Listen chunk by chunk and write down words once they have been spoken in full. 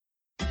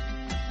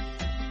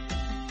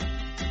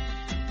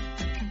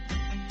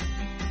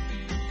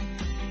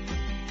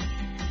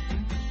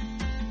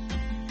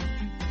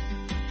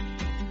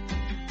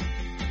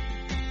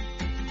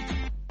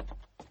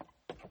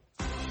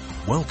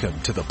Welcome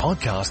to the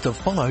podcast of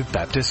Follow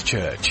Baptist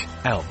Church.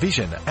 Our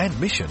vision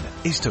and mission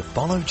is to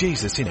follow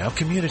Jesus in our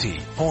community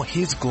for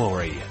His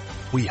glory.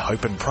 We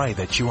hope and pray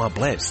that you are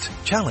blessed,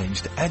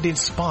 challenged and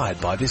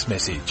inspired by this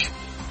message.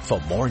 For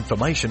more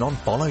information on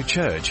Follow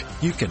Church,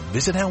 you can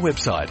visit our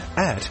website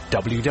at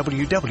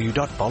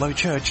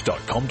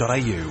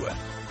www.followchurch.com.au.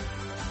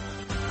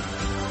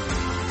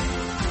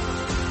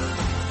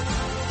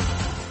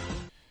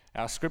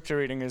 Our scripture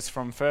reading is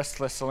from 1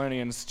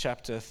 Thessalonians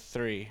chapter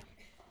 3,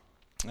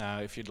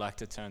 if you'd like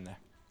to turn there.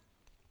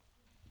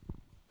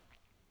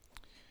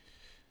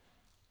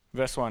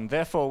 Verse 1,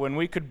 Therefore, when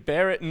we could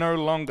bear it no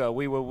longer,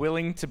 we were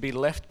willing to be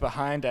left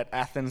behind at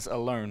Athens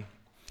alone.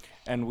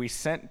 And we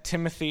sent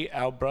Timothy,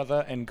 our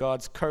brother and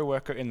God's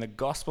co-worker in the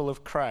gospel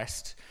of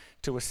Christ,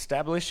 to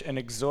establish and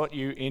exhort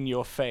you in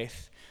your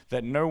faith,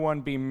 that no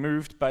one be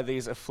moved by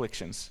these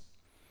afflictions.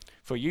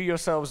 For you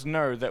yourselves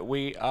know that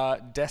we are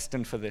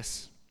destined for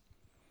this.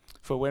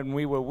 For when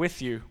we were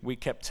with you, we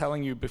kept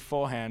telling you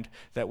beforehand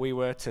that we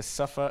were to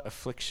suffer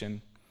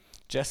affliction,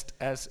 just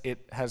as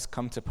it has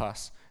come to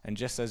pass, and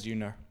just as you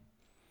know.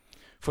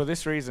 For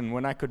this reason,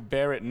 when I could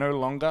bear it no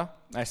longer,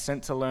 I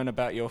sent to learn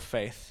about your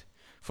faith,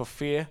 for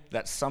fear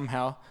that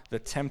somehow the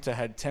tempter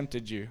had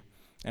tempted you,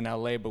 and our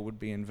labor would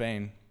be in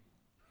vain.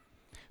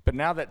 But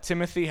now that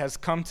Timothy has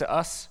come to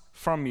us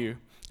from you,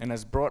 and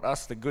has brought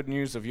us the good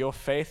news of your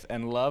faith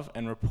and love,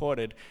 and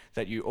reported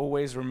that you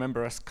always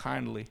remember us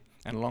kindly,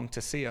 and long to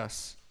see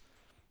us,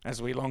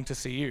 as we long to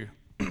see you.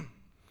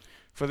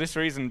 For this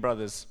reason,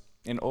 brothers,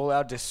 in all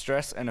our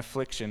distress and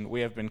affliction,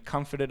 we have been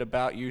comforted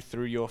about you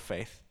through your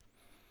faith.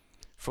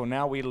 For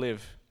now we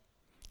live,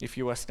 if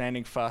you are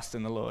standing fast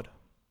in the Lord.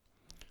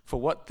 For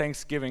what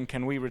thanksgiving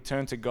can we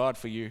return to God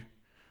for you,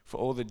 for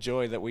all the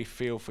joy that we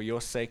feel for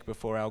your sake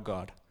before our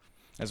God,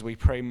 as we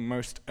pray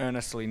most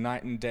earnestly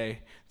night and day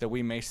that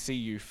we may see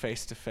you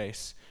face to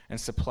face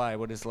and supply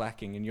what is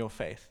lacking in your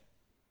faith.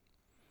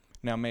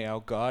 Now may our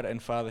God and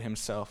Father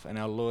himself and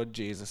our Lord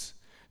Jesus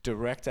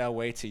direct our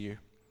way to you,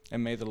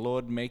 and may the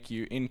Lord make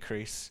you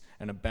increase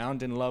and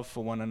abound in love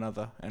for one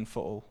another and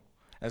for all,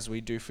 as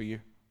we do for you,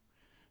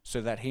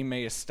 so that he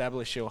may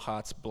establish your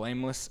hearts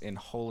blameless in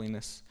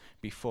holiness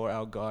before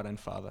our God and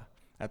Father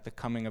at the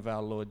coming of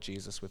our Lord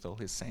Jesus with all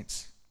his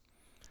saints.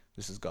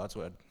 This is God's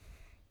word.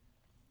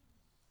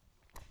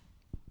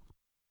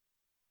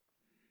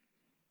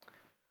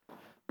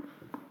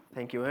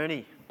 Thank you,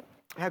 Ernie.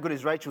 How good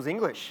is Rachel's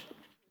English?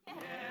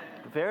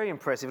 Very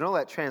impressive, and all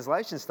that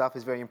translation stuff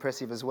is very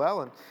impressive as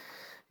well. And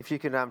if you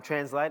can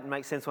translate and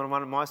make sense on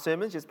one of my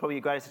sermons, it's probably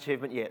your greatest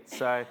achievement yet.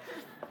 So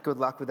good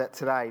luck with that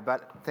today.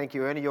 But thank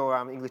you, Ernie. Your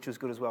English was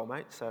good as well,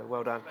 mate. So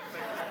well done.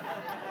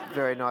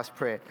 Very nice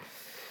prayer.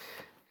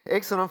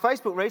 Excellent. On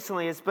Facebook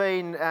recently, it's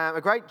been a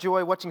great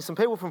joy watching some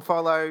people from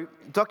Follow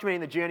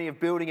documenting the journey of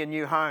building a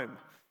new home.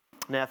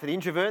 Now, for the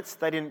introverts,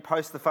 they didn't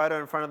post the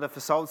photo in front of the for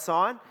sold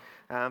sign.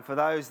 For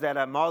those that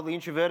are mildly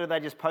introverted, they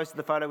just posted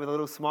the photo with a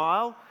little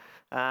smile.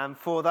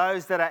 For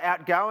those that are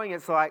outgoing,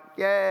 it's like,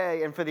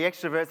 yay. And for the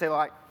extroverts, they're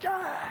like,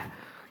 yeah,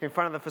 in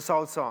front of the for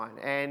sold sign.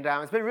 And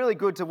it's been really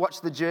good to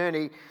watch the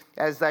journey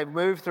as they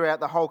move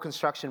throughout the whole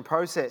construction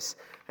process.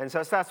 And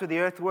so it starts with the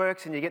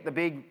earthworks, and you get the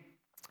big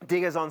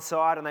diggers on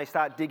site, and they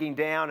start digging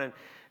down. And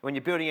when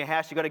you're building a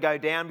house, you've got to go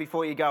down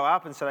before you go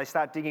up. And so they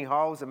start digging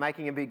holes and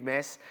making a big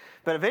mess.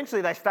 But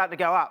eventually they start to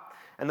go up.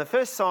 And the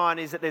first sign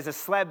is that there's a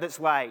slab that's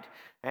laid.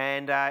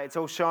 And it's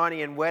all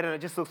shiny and wet, and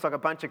it just looks like a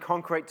bunch of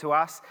concrete to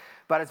us.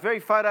 But it's very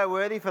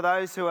photo-worthy for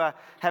those who are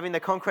having the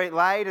concrete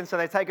laid, and so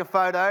they take a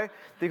photo,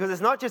 because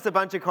it's not just a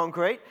bunch of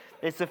concrete,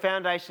 it's the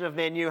foundation of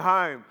their new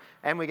home.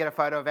 And we get a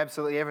photo of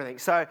absolutely everything.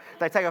 So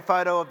they take a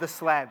photo of the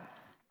slab.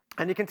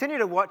 And you continue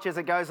to watch as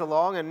it goes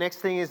along, and next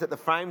thing is that the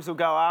frames will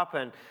go up,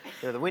 and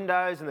the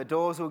windows and the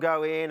doors will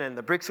go in, and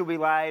the bricks will be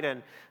laid,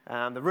 and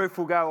the roof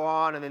will go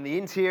on, and then the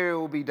interior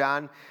will be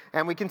done.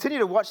 And we continue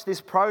to watch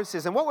this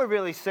process, and what we're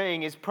really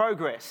seeing is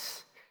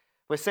progress.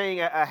 We're seeing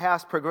a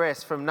house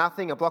progress from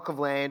nothing, a block of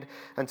land,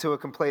 into a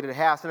completed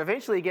house. And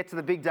eventually you get to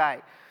the big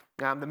day,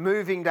 the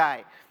moving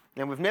day.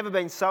 And we've never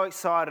been so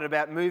excited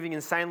about moving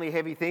insanely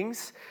heavy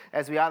things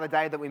as we are the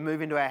day that we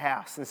move into our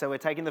house. And so we're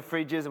taking the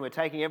fridges and we're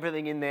taking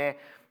everything in there.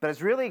 But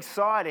it's really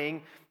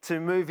exciting to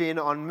move in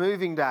on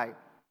moving day.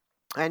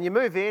 And you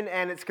move in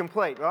and it's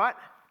complete, right?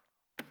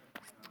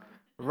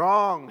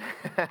 Wrong.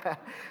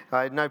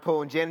 I know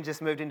Paul and Jen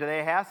just moved into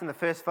their house, and the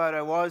first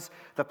photo was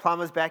the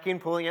plumber's back in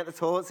pulling out the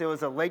toilets. There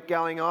was a leak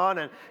going on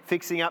and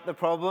fixing up the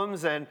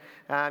problems. And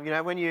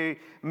when you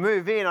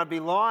move in, I'd be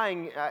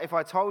lying if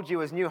I told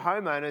you as new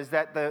homeowners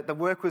that the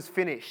work was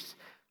finished.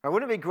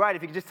 Wouldn't it be great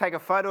if you could just take a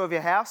photo of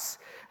your house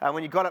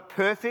when you got it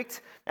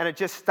perfect and it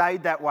just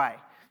stayed that way?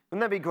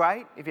 Wouldn't that be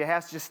great if your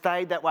house just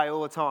stayed that way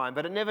all the time?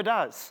 But it never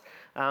does.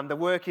 The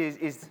work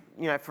is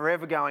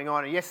forever going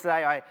on. And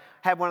yesterday I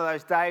had one of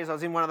those days. I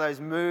was in one of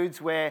those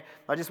moods where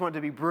I just wanted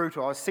to be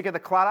brutal. I was sick of the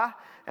clutter,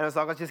 and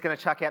I was just going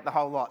to chuck out the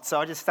whole lot. So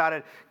I just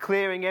started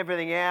clearing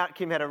everything out.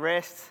 Kim had a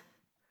rest.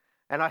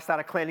 and I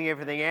started cleaning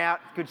everything out.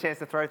 Good chance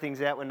to throw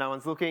things out when no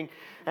one's looking.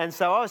 And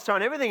so I was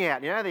throwing everything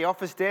out. The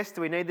office desk,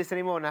 do we need this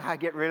anymore? No,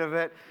 get rid of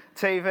it.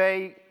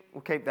 TV,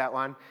 we'll keep that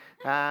one.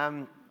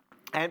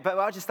 But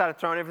I just started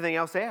throwing everything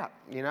else out.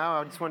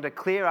 I just wanted to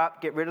clear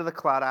up, get rid of the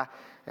clutter,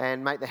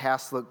 and make the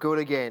house look good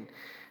again.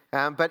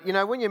 But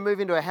when you move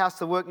into a house,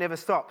 the work never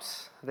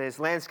stops. There's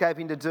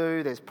landscaping to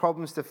do, there's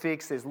problems to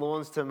fix, there's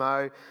lawns to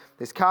mow,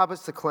 there's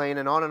carpets to clean,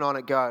 and on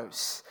it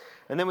goes.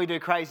 And then we do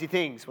crazy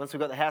things. Once we've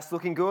got the house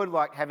looking good,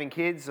 like having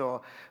kids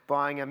or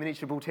buying a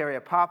miniature bull terrier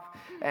pup,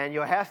 and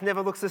your house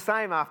never looks the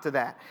same after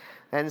that.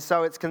 And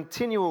so it's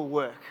continual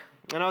work.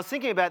 And I was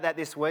thinking about that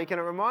this week, and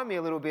it reminded me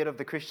a little bit of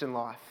the Christian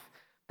life.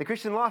 The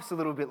Christian life's a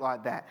little bit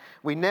like that.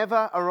 We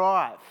never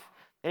arrive.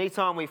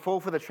 Anytime we fall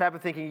for the trap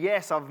of thinking,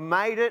 yes, I've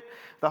made it,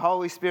 the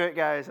Holy Spirit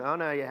goes, oh,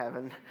 no, you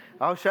haven't.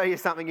 I'll show you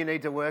something you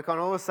need to work on.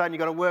 All of a sudden, you've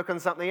got to work on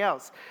something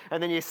else.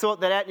 And then you sort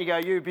that out and you go,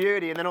 you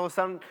beauty. And then all of a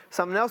sudden,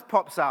 something else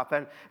pops up.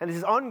 And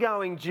this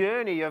ongoing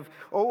journey of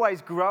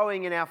always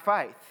growing in our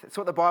faith. It's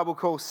what the Bible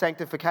calls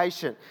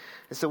sanctification.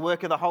 It's the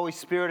work of the Holy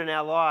Spirit in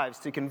our lives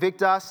to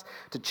convict us,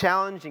 to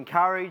challenge,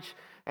 encourage,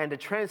 and to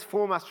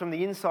transform us from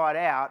the inside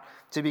out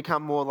to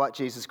become more like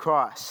Jesus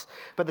Christ.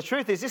 But the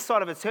truth is, this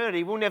side of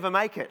eternity, we'll never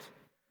make it.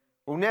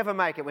 We'll never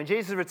make it. When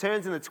Jesus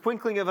returns in the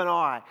twinkling of an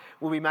eye,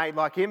 we'll be made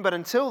like him. But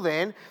until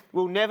then,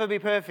 we'll never be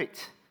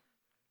perfect.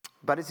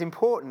 But it's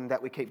important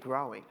that we keep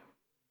growing.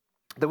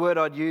 The word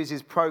I'd use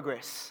is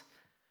progress.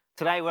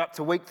 Today we're up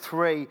to week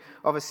 3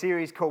 of a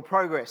series called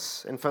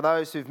Progress. And for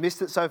those who've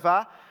missed it so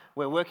far,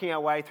 we're working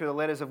our way through the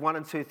letters of 1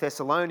 and 2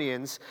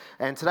 Thessalonians.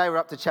 And today we're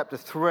up to chapter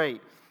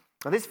 3.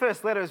 Now, this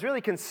first letter is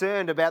really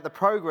concerned about the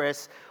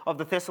progress of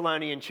the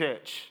Thessalonian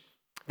church.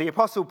 The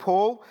Apostle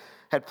Paul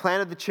had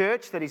planted the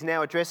church that he's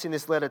now addressing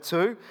this letter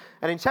to.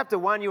 And in chapter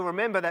 1, you'll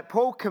remember that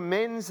Paul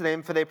commends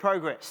them for their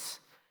progress.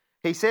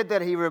 He said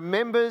that he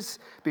remembers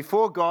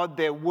before God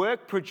their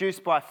work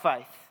produced by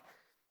faith,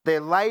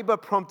 their labour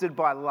prompted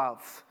by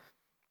love,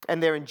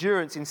 and their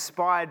endurance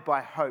inspired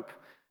by hope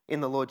in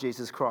the Lord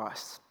Jesus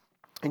Christ.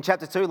 In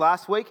chapter 2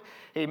 last week,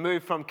 he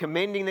moved from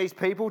commending these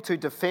people to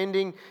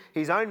defending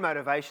his own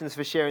motivations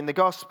for sharing the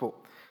gospel.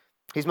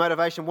 His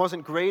motivation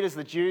wasn't greed, as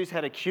the Jews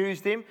had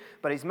accused him,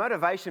 but his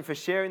motivation for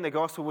sharing the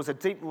gospel was a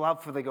deep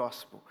love for the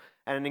gospel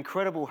and an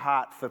incredible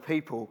heart for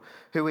people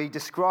who he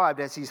described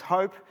as his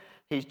hope,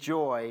 his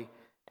joy,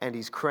 and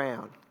his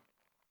crown.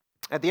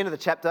 At the end of the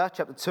chapter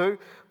 2,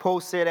 Paul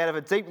said out of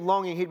a deep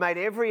longing, he'd made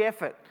every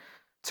effort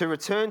to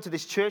return to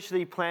this church that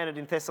he planted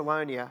in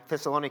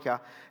Thessalonica,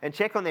 and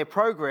check on their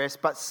progress,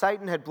 but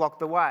Satan had blocked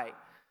the way.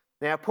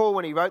 Now, Paul,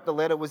 when he wrote the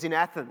letter, was in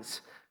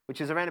Athens, which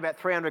is around about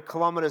 300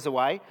 kilometres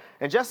away.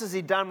 And just as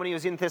he'd done when he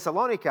was in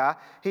Thessalonica,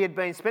 he had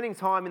been spending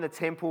time in the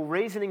temple,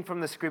 reasoning from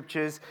the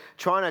scriptures,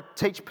 trying to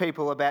teach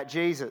people about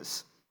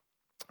Jesus.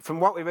 From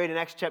what we read in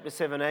Acts chapter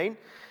 17,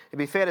 it'd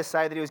be fair to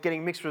say that he was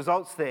getting mixed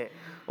results there,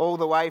 all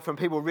the way from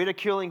people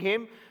ridiculing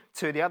him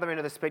to the other end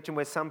of the spectrum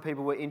where some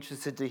people were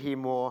interested to hear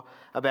more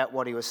about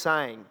what he was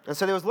saying. And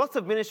so there was lots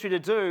of ministry to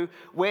do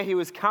where he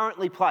was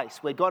currently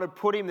placed, where God had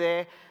put him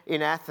there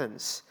in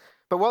Athens.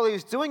 But while he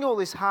was doing all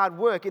this hard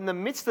work, in the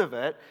midst of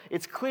it,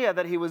 it's clear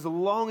that he was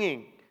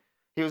longing.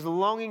 He was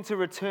longing to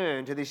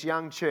return to this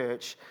young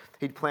church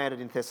he'd planted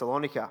in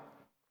Thessalonica.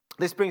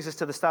 This brings us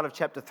to the start of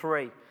chapter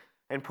 3.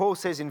 And Paul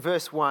says in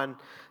verse 1,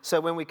 "So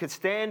when we could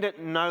stand it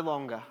no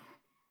longer,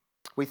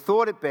 we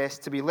thought it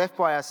best to be left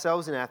by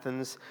ourselves in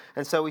Athens,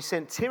 and so we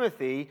sent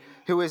Timothy,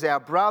 who is our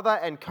brother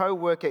and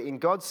co-worker in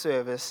God's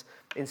service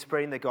in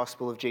spreading the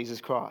gospel of Jesus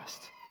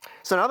Christ."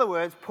 So in other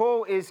words,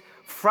 Paul is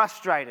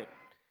frustrated.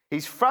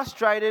 He's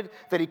frustrated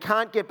that he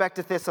can't get back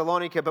to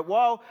Thessalonica, but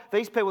while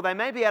these people, they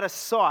may be out of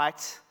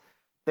sight,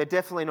 they're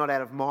definitely not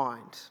out of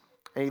mind.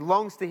 And he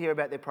longs to hear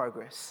about their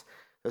progress.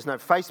 There's no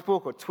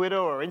Facebook or Twitter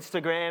or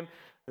Instagram.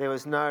 There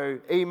was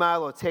no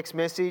email or text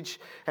message.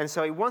 And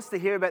so he wants to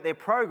hear about their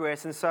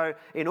progress. And so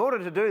in order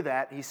to do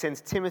that, he sends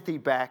Timothy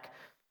back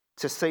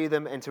to see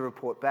them and to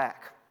report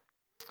back.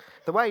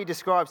 The way he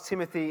describes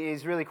Timothy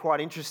is really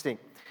quite interesting.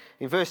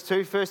 In verse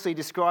 2, firstly, he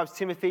describes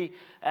Timothy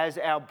as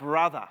our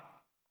brother.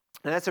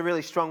 And that's a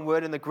really strong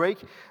word in the Greek.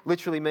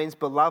 Literally means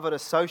beloved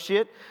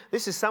associate.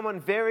 This is someone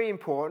very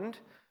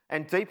important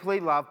and deeply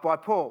loved by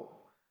Paul.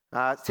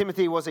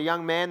 Timothy was a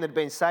young man that had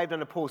been saved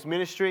under Paul's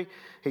ministry.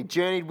 He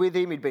journeyed with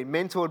him. He'd been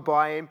mentored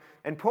by him.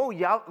 And Paul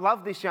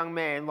loved this young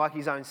man like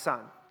his own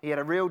son. He had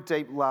a real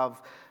deep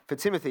love for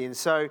Timothy. And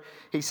so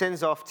he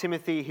sends off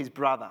Timothy, his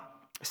brother.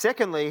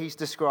 Secondly, he's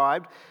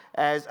described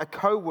as a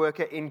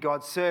co-worker in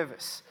God's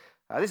service.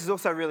 This is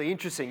also really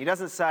interesting. He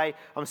doesn't say,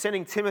 I'm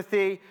sending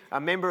Timothy, a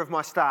member of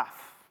my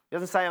staff. He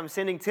doesn't say, I'm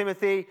sending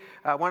Timothy,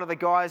 one of the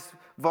guys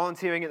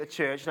volunteering at the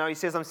church. No, he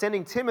says, I'm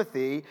sending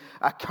Timothy,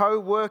 a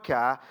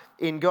co-worker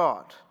in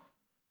God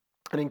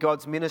and in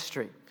God's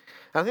ministry.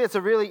 And I think that's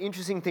a really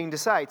interesting thing to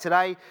say.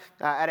 Today,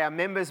 at our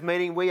members'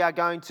 meeting, we are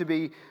going to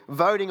be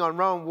voting on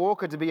Rowan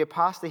Walker to be a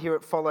pastor here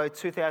at Follow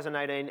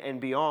 2018 and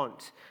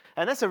beyond.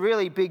 And that's a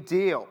really big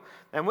deal.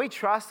 And we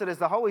trust that as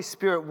the Holy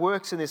Spirit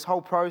works in this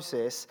whole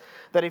process,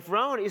 that if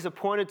Rowan is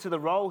appointed to the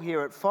role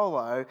here at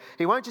Follow,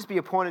 he won't just be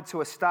appointed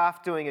to a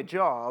staff doing a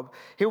job,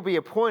 he'll be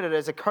appointed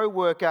as a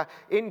co-worker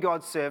in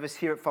God's service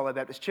here at Follow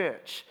Baptist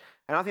Church.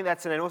 And I think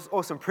that's an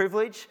awesome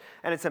privilege,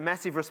 and it's a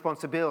massive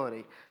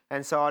responsibility.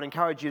 And so I'd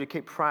encourage you to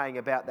keep praying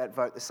about that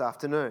vote this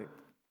afternoon.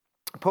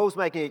 Paul's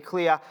making it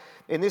clear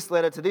in this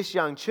letter to this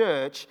young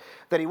church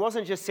that he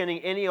wasn't just sending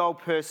any old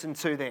person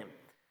to them.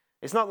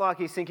 It's not like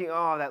he's thinking,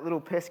 oh, that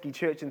little pesky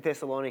church in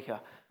Thessalonica.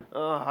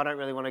 Oh, I don't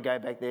really want to go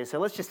back there, so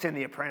let's just send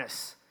the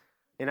apprentice.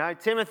 You know,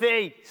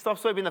 Timothy, stop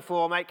sweeping the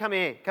floor, mate. Come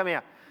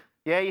here.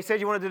 Yeah, you said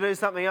you wanted to do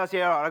something else.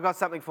 Yeah, all right, I've got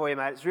something for you,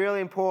 mate. It's really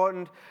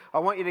important. I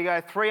want you to go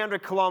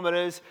 300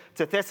 kilometres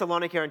to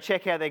Thessalonica and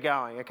check how they're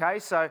going, okay?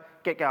 So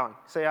get going.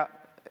 See ya.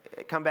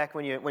 Come back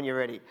when you're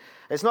ready.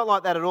 It's not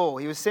like that at all.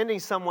 He was sending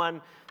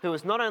someone who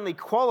was not only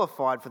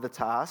qualified for the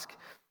task,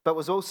 but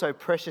was also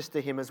precious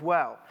to him as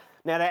well.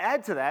 Now, to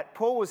add to that,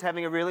 Paul was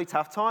having a really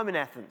tough time in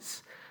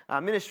Athens.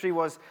 Ministry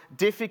was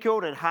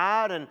difficult and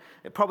hard and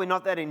probably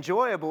not that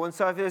enjoyable. And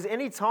so if there was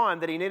any time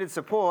that he needed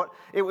support,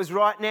 it was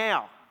right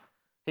now.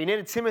 He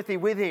needed Timothy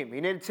with him. He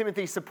needed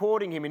Timothy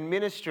supporting him in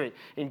ministry,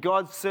 in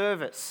God's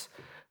service.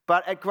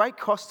 But at great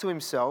cost to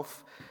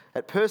himself,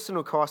 at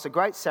personal cost, a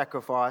great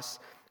sacrifice.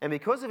 And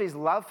because of his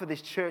love for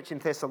this church in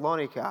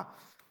Thessalonica,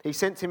 he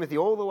sent Timothy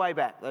all the way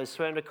back, those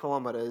 300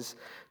 kilometres,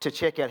 to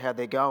check out how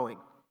they're going.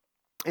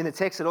 In the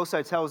text, it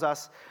also tells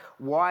us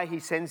why he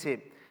sends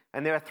him.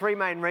 And there are three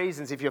main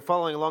reasons. If you're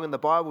following along in the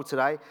Bible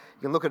today,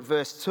 you can look at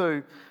verse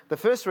 2. The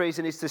first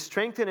reason is to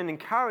strengthen and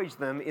encourage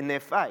them in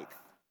their faith.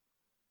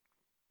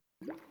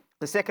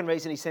 The second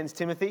reason he sends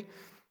Timothy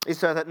is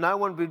so that no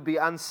one would be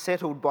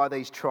unsettled by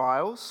these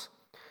trials.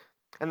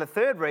 And the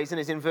third reason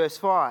is in verse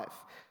 5,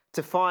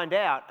 to find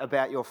out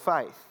about your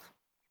faith.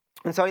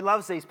 And so he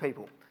loves these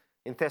people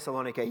in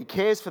Thessalonica. He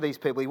cares for these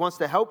people. He wants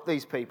to help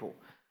these people.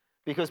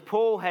 Because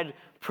Paul had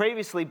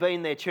previously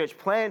been their church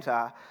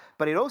planter,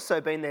 but he'd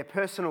also been their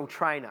personal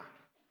trainer.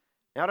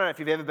 Now, I don't know if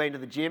you've ever been to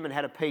the gym and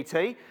had a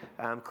PT.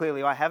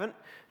 Clearly I haven't,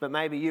 but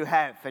maybe you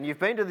have. And you've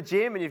been to the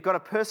gym and you've got a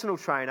personal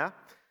trainer.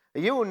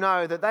 You will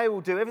know that they will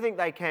do everything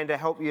they can to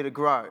help you to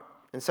grow.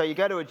 And so you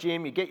go to a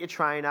gym, you get your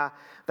trainer,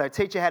 they'll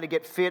teach you how to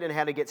get fit and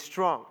how to get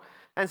strong.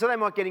 And so they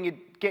might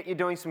get you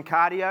doing some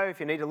cardio if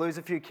you need to lose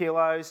a few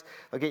kilos.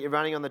 They'll get you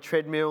running on the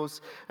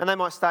treadmills. And they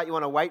might start you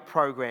on a weight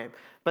program.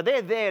 But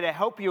they're there to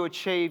help you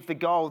achieve the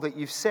goal that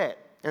you've set.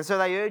 And so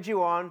they urge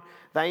you on,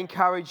 they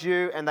encourage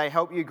you, and they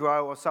help you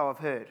grow, or so I've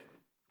heard.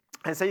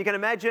 And so you can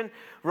imagine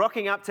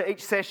rocking up to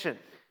each session.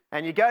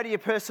 And you go to your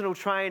personal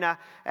trainer,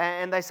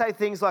 and they say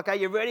things like, are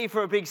you ready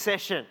for a big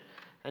session?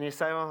 And you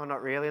say, oh,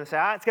 not really. And they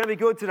say, it's going to be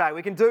good today.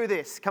 We can do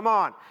this. Come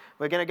on.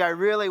 We're going to go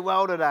really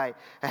well today.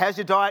 How's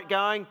your diet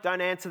going?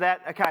 Don't answer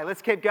that. Okay,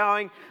 let's keep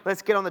going.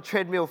 Let's get on the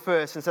treadmill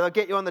first. And so they'll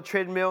get you on the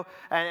treadmill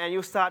and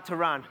you'll start to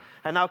run.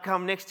 And they'll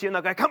come next to you and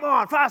they'll go, come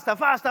on, faster,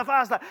 faster,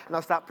 faster. And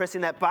they'll start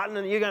pressing that button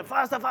and you're going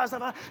faster, faster,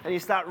 faster. And you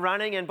start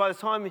running. And by the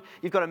time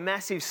you've got a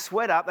massive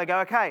sweat up, they go,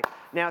 okay,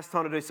 now it's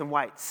time to do some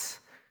weights.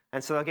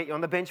 And so they'll get you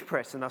on the bench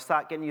press and they'll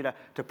start getting you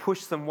to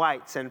push some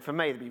weights. And for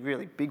me, it'd be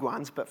really big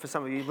ones, but for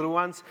some of you, little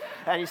ones.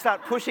 And you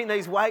start pushing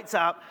these weights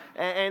up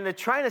and the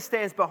trainer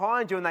stands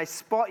behind you and they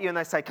spot you and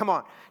they say, come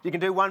on, you can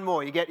do one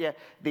more. You get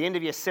the end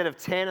of your set of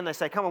 10 and they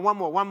say, come on, one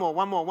more, one more,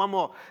 one more, one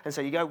more. And so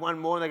you go one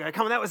more and they go,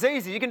 come on, that was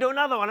easy. You can do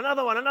another one,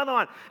 another one, another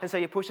one. And so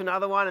you push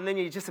another one and then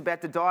you're just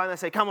about to die and they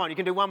say, come on, you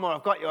can do one more.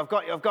 I've got you, I've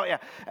got you, I've got you.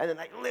 And then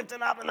they lift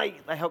it up and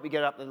they help you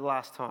get up the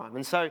last time.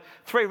 And so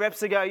 3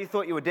 reps ago, you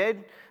thought you were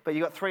dead, but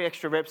you got 3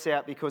 extra reps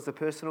out because the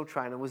personal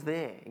trainer was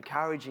there,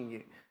 encouraging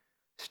you,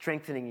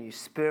 strengthening you,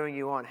 spurring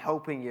you on,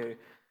 helping you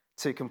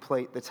to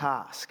complete the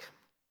task.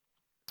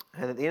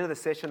 And at the end of the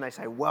session, they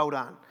say, well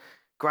done,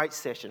 great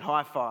session,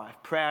 high five,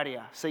 proud of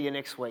you, see you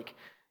next week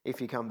if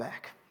you come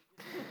back.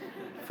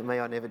 For me,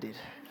 I never did.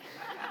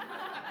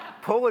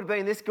 Paul had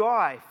been this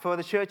guy for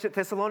the church at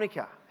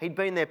Thessalonica. He'd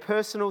been their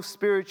personal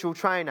spiritual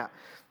trainer.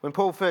 When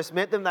Paul first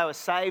met them, they were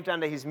saved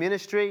under his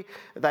ministry.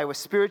 They were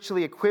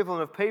spiritually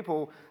equivalent of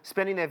people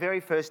spending their very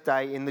first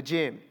day in the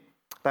gym.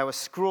 They were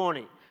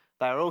scrawny.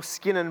 They were all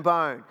skin and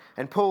bone.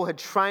 And Paul had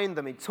trained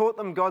them. He'd taught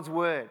them God's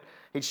word.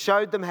 He'd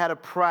showed them how to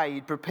pray.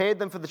 He'd prepared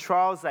them for the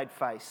trials they'd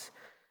face.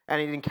 And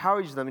he'd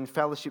encouraged them in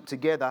fellowship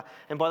together.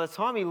 And by the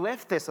time he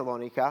left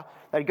Thessalonica,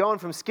 they'd gone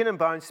from skin and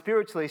bone,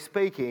 spiritually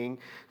speaking,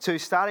 to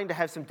starting to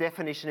have some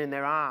definition in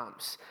their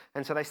arms.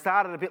 And so they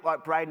started a bit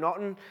like Braden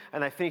Otten,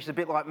 and they finished a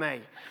bit like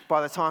me.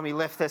 By the time he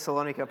left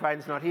Thessalonica,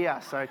 Braden's not here,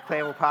 so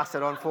Claire will pass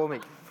it on for me.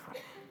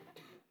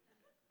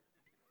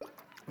 If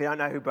you don't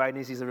know who Braden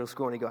is, he's a real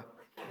scrawny guy.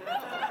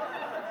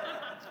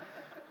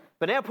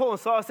 But now Paul and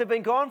Silas, they've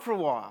been gone for a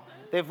while.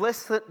 They've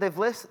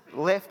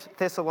left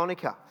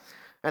Thessalonica.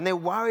 And they're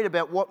worried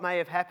about what may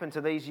have happened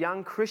to these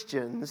young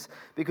Christians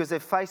because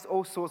they've faced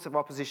all sorts of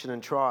opposition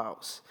and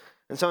trials.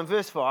 And so in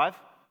verse 5,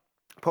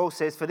 Paul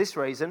says, for this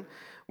reason,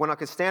 when I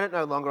could stand it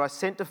no longer, I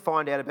sent to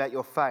find out about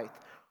your faith.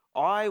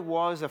 I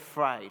was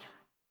afraid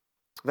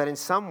that in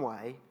some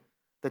way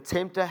the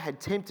tempter had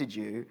tempted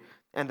you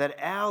and that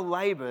our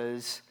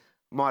labours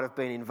might have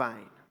been in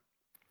vain.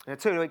 Now,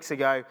 2 weeks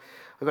ago,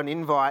 I got an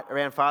invite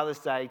around Father's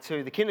Day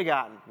to the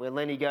kindergarten where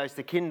Lenny goes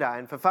to kinder.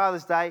 And for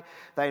Father's Day,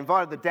 they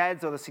invited the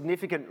dads or the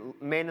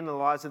significant men in the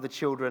lives of the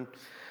children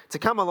to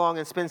come along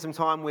and spend some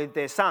time with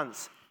their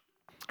sons.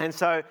 And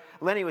so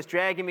Lenny was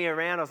dragging me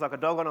around. I was like a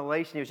dog on a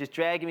leash, and he was just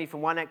dragging me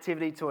from one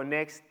activity to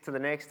the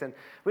next. And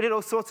we did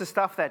all sorts of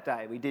stuff that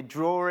day. We did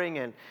drawing,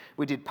 and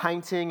we did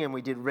painting, and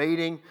we did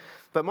reading.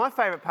 But my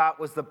favourite part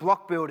was the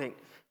block building.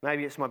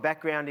 Maybe it's my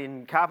background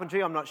in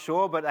carpentry, I'm not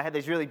sure, but they had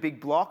these really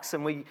big blocks,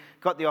 and we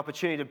got the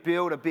opportunity to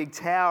build a big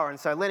tower. And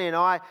so Lenny and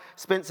I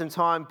spent some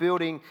time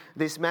building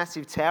this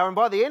massive tower. And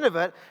by the end of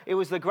it, it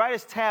was the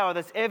greatest tower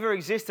that's ever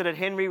existed at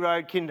Henry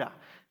Road Kinder.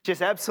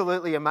 Just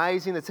absolutely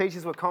amazing. The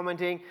teachers were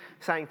commenting,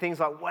 saying things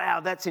like, wow,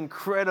 that's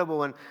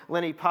incredible. And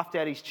Lenny puffed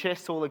out his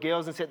chest to all the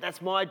girls and said,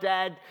 that's my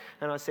dad.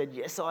 And I said,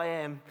 yes, I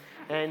am.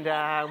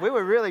 And we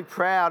were really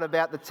proud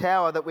about the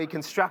tower that we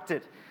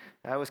constructed.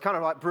 It was kind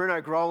of like Bruno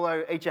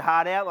Grollo, Eat Your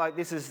Heart Out. Like,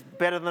 this is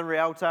better than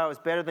Rialto. It's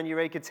better than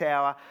Eureka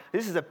Tower.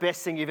 This is the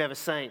best thing you've ever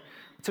seen.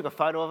 I took a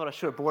photo of it. I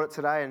should have bought it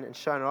today and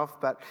shown it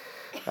off. But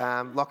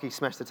Lockie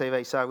smashed the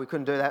TV, so we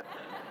couldn't do that.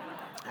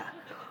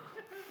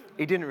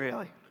 He didn't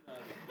really.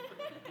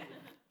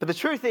 But the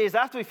truth is,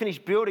 after we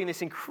finished building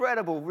this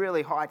incredible,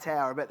 really high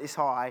tower, about this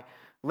high,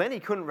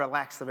 Lenny couldn't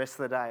relax the rest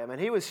of the day. I mean,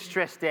 he was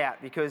stressed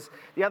out because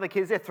the other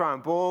kids, they're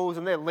throwing balls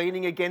and they're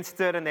leaning against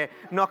it and they're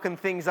knocking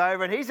things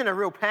over, and he's in a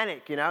real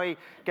panic, you know. He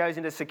goes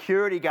into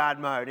security guard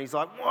mode and he's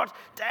like, what?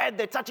 Dad,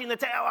 they're touching the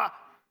tower.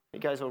 He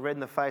goes all red in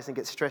the face and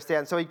gets stressed out,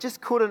 and so he just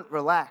couldn't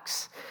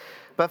relax.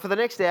 But for the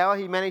next hour,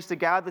 he managed to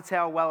guard the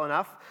tower well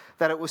enough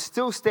that it was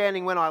still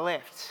standing when I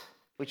left,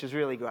 which was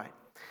really great.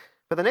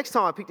 But the next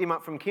time I picked him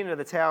up from kinder,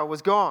 the tower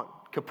was gone,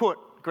 kaput,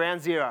 ground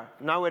zero,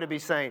 nowhere to be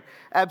seen,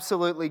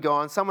 absolutely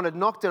gone. Someone had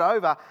knocked it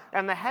over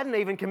and they hadn't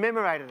even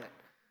commemorated it.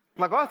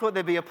 Like, I thought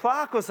there'd be a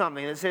plaque or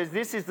something that says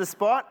this is the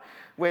spot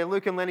where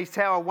Luke and Lenny's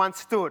tower once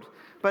stood.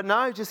 But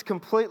no, just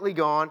completely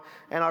gone.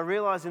 And I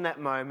realised in that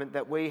moment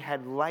that we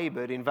had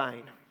laboured in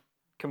vain,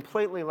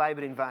 completely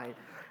laboured in vain.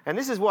 And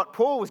this is what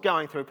Paul was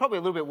going through, probably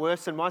a little bit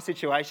worse than my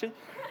situation.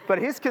 But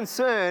his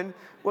concern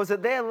was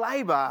that their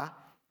labour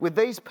with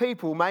these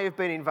people may have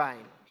been in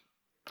vain.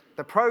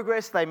 The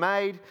progress they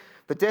made,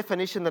 the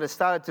definition that has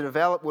started to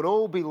develop would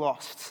all be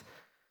lost.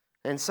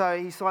 And so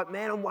he's like,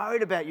 man, I'm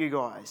worried about you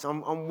guys.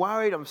 I'm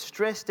worried, I'm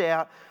stressed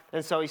out.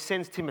 And so he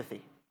sends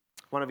Timothy,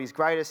 one of his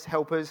greatest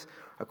helpers,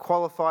 a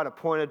qualified,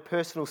 appointed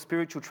personal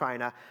spiritual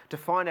trainer, to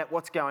find out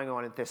what's going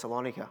on in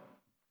Thessalonica.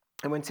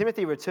 And when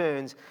Timothy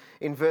returns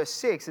in verse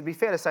 6, it'd be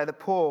fair to say that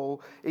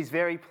Paul is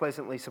very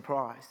pleasantly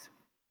surprised.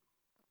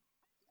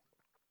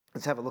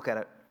 Let's have a look at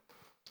it.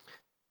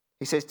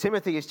 He says,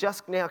 Timothy has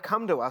just now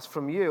come to us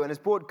from you and has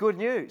brought good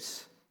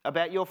news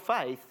about your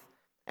faith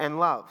and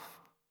love.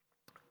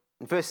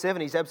 In verse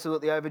 7, he's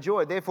absolutely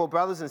overjoyed. Therefore,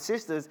 brothers and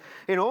sisters,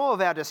 in all of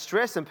our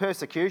distress and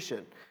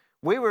persecution,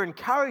 we were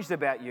encouraged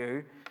about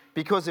you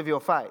because of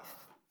your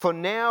faith. For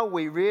now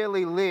we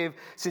really live,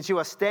 since you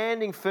are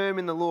standing firm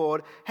in the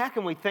Lord. How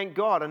can we thank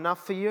God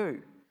enough for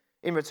you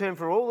in return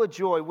for all the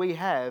joy we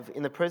have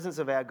in the presence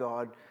of our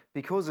God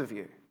because of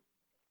you?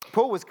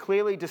 Paul was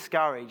clearly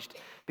discouraged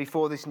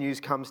before this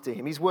news comes to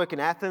him. His work in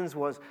Athens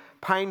was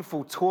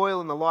painful toil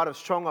in the light of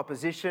strong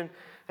opposition,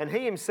 and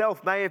he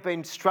himself may have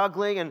been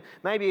struggling and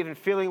maybe even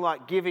feeling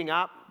like giving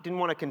up, didn't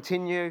want to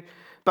continue.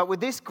 But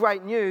with this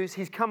great news,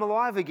 he's come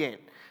alive again.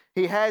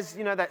 He has,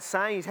 that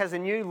saying, he has a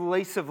new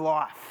lease of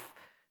life.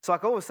 It's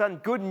like all of a sudden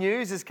good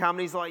news has come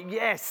and he's like,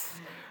 yes,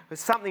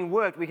 something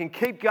worked. We can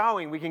keep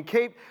going. We can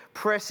keep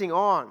pressing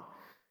on.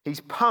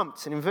 He's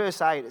pumped. And in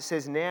verse 8 it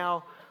says,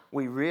 now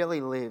we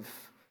really live,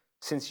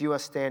 since you are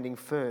standing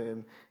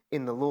firm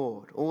in the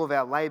Lord. All of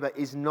our labour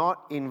is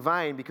not in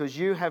vain because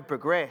you have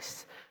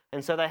progressed.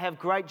 And so they have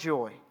great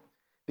joy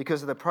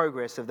because of the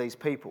progress of these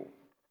people.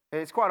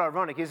 And it's quite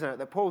ironic, isn't it,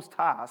 that Paul's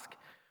task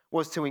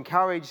was to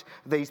encourage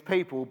these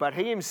people, but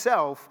he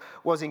himself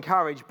was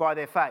encouraged by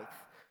their faith.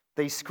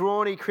 These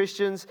scrawny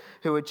Christians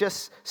who had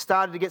just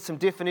started to get some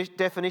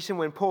definition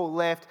when Paul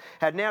left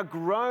had now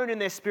grown in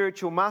their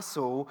spiritual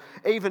muscle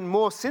even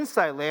more since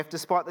they left,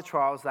 despite the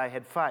trials they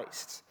had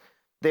faced.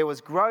 There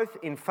was growth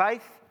in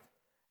faith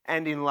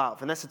and in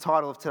love. And that's the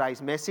title of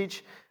today's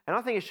message. And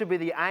I think it should be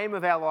the aim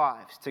of our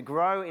lives, to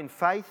grow in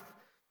faith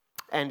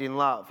and in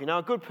love.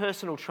 A good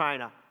personal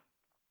trainer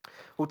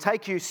will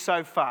take you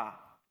so far.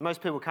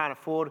 Most people can't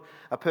afford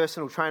a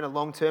personal trainer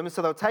long term, and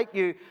so they'll take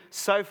you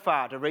so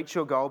far to reach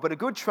your goal. But a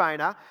good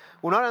trainer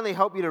will not only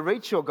help you to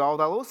reach your goal,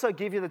 they'll also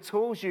give you the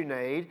tools you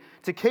need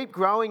to keep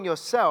growing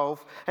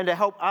yourself and to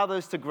help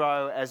others to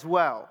grow as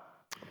well.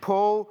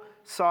 Paul,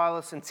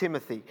 Silas, and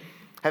Timothy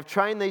have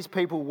trained these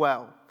people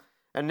well,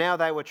 and now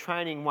they were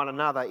training one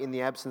another in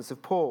the absence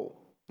of Paul.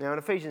 Now in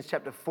Ephesians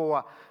chapter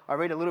 4, I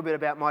read a little bit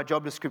about my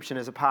job description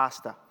as a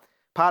pastor.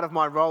 Part of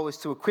my role is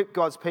to equip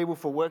God's people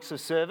for works of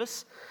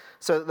service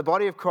so that the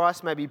body of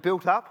Christ may be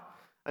built up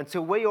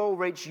until we all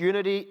reach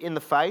unity in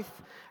the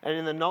faith and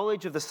in the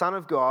knowledge of the Son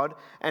of God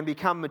and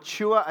become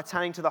mature,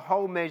 attaining to the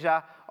whole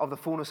measure of the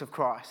fullness of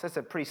Christ. That's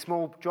a pretty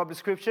small job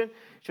description.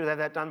 Should have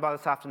that done by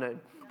this afternoon.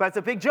 But it's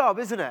a big job,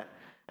 isn't it?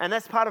 And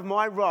that's part of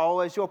my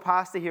role as your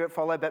pastor here at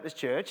Follow Baptist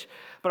Church.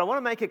 But I want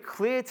to make it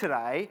clear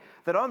today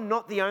that I'm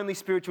not the only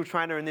spiritual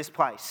trainer in this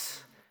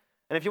place.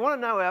 And if you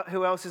want to know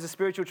who else is a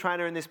spiritual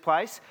trainer in this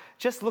place,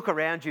 just look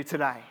around you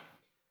today.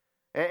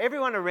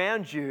 Everyone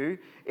around you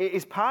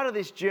is part of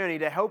this journey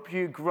to help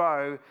you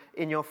grow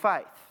in your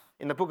faith.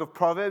 In the book of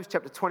Proverbs,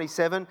 chapter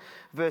 27,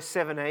 verse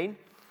 17,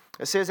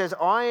 it says, as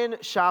iron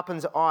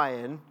sharpens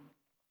iron,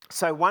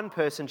 so one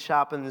person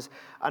sharpens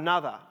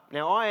another.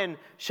 Now, iron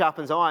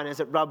sharpens iron as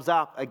it rubs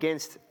up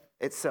against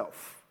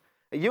itself.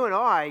 You and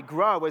I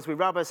grow as we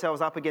rub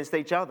ourselves up against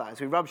each other.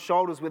 As we rub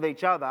shoulders with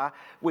each other,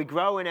 we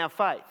grow in our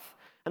faith.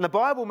 And the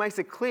Bible makes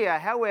it clear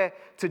how we're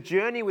to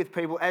journey with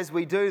people as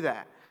we do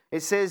that.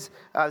 It says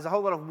there's a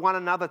whole lot of one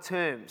another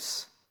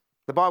terms.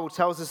 The Bible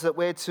tells us that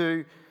we're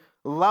to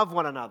love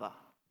one another,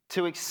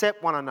 to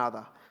accept one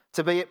another,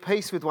 to be at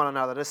peace with one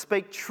another, to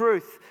speak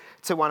truth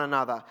to one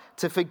another,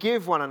 to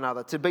forgive one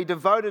another, to be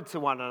devoted to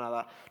one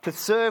another, to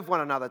serve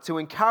one another, to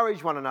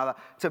encourage one another,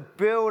 to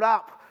build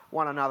up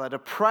one another, to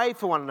pray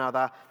for one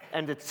another,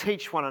 and to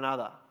teach one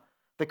another.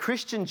 The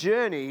Christian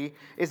journey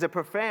is a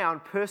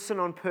profound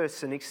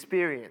person-on-person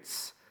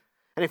experience.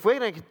 And if we're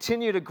going to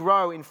continue to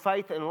grow in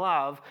faith and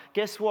love,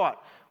 guess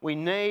what? We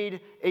need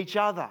each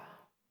other.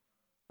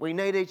 We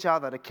need each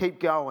other to keep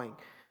going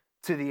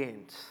to the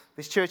end.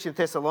 This church in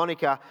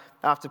Thessalonica,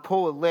 after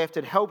Paul had left,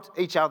 had helped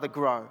each other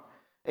grow,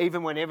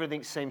 even when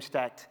everything seemed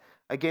stacked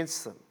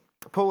against them.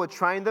 Paul had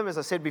trained them, as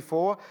I said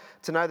before,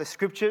 to know the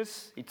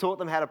scriptures. He taught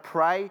them how to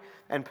pray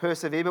and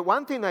persevere. But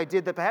one thing they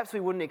did that perhaps we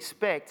wouldn't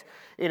expect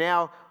in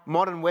our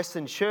modern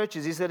Western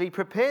churches is that he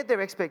prepared their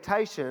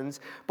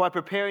expectations by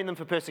preparing them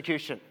for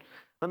persecution.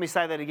 Let me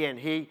say that again.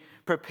 He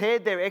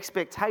prepared their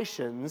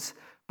expectations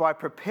by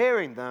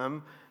preparing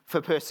them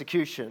for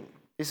persecution.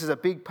 This is a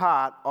big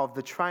part of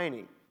the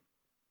training.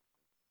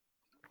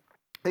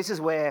 This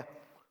is where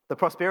the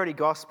prosperity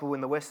gospel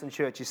in the Western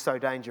church is so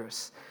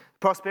dangerous.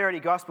 The prosperity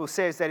gospel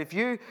says that if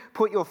you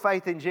put your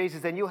faith in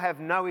Jesus, then you'll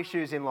have no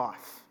issues in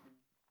life.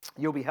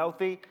 You'll be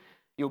healthy,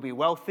 you'll be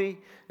wealthy,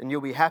 and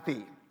you'll be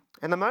happy.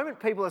 And the moment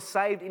people are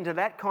saved into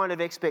that kind of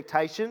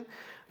expectation,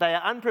 they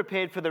are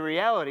unprepared for the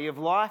reality of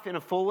life in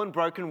a fallen,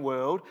 broken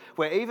world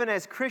where even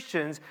as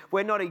Christians,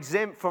 we're not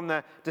exempt from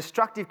the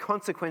destructive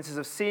consequences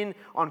of sin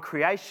on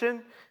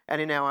creation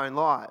and in our own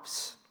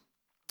lives.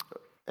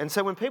 And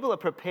so when people are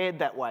prepared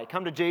that way,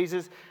 come to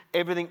Jesus,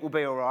 everything will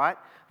be all right,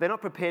 they're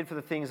not prepared for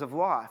the things of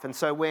life. And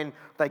so when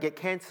they get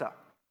cancer,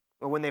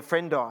 or when their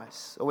friend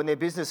dies, or when their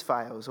business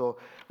fails, or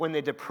when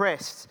they're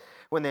depressed,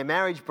 when their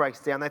marriage breaks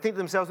down, they think to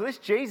themselves, well, this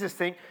Jesus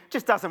thing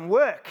just doesn't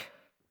work.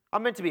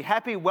 I'm meant to be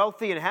happy,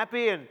 wealthy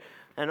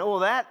and all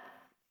that,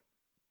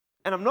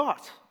 and I'm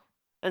not.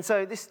 And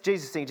so this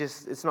Jesus thing,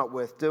 it's not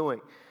worth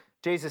doing.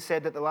 Jesus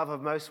said that the love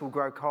of most will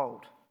grow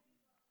cold.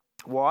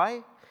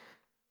 Why?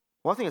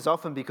 Well, I think it's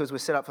often because we're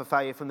set up for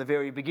failure from the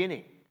very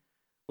beginning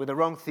with a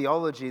wrong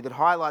theology that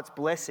highlights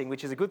blessing,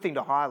 which is a good thing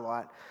to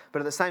highlight, but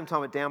at the same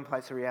time it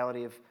downplays the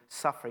reality of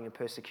suffering and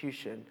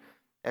persecution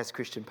as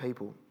Christian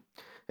people.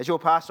 As your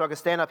pastor, I can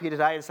stand up here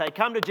today and say,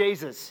 come to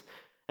Jesus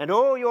and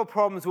all your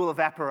problems will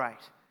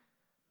evaporate.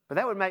 But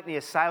that would make me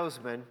a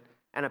salesman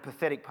and a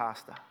pathetic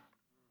pastor.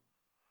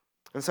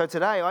 And so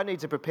today I need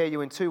to prepare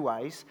you in two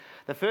ways.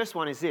 The first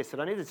one is this, that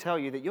I need to tell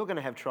you that you're going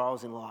to have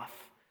trials in life.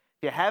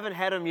 If you haven't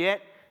had them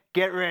yet,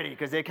 get ready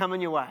because they're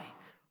coming your way.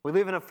 We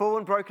live in a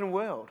fallen, broken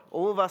world.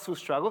 All of us will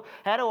struggle.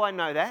 How do I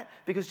know that?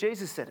 Because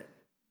Jesus said it.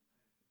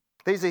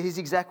 These are his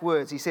exact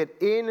words. He said,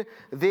 in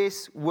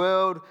this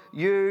world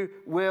you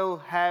will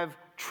have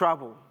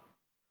trouble.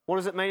 What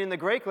does it mean in the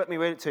Greek? Let me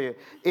read it to you.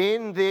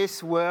 In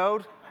this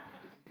world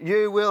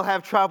you will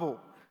have trouble,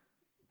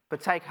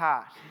 but take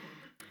heart.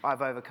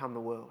 I've overcome the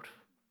world.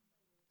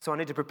 So I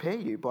need to prepare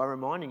you by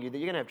reminding you that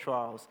you're going to have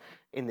trials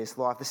in this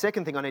life. The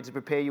second thing I need to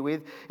prepare you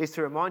with is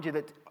to remind you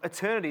that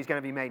eternity is going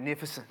to be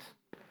magnificent.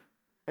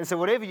 And so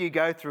whatever you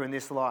go through in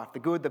this life, the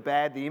good, the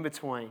bad, the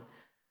in-between,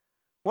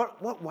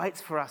 what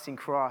waits for us in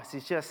Christ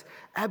is just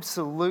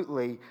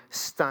absolutely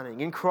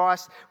stunning. In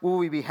Christ, will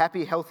we be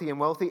happy, healthy, and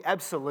wealthy?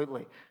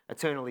 Absolutely,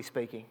 eternally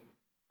speaking.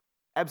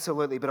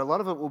 Absolutely, but a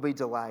lot of it will be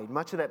delayed.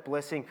 Much of that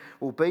blessing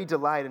will be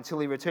delayed until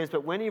he returns.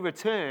 But when he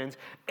returns,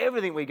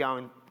 everything we're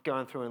going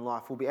through in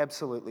life will be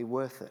absolutely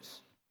worth it.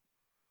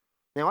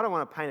 Now, I don't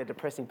want to paint a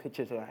depressing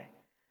picture today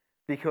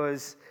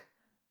because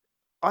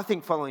I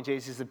think following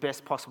Jesus is the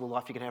best possible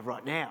life you can have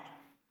right now.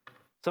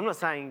 So I'm not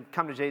saying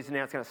come to Jesus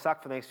now, it's going to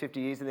suck for the next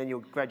 50 years and then you'll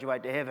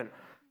graduate to heaven.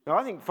 No,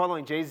 I think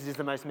following Jesus is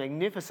the most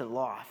magnificent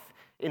life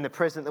in the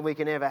present that we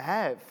can ever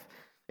have.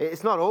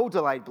 It's not all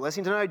delayed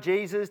blessing. To know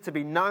Jesus, to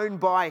be known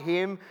by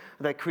him,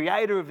 the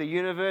creator of the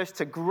universe,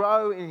 to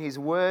grow in his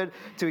word,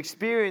 to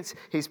experience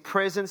his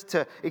presence,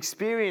 to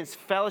experience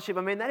fellowship.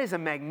 I mean, that is a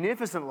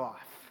magnificent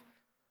life.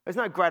 There's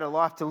no greater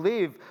life to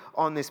live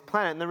on this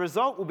planet. And the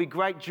result will be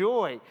great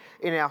joy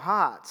in our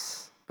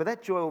hearts. But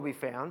that joy will be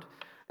found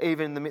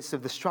even in the midst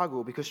of the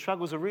struggle, because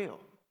struggles are real.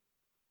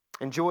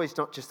 And joy is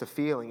not just a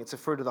feeling, it's a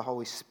fruit of the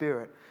Holy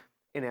Spirit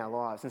in our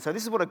lives. And so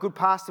this is what a good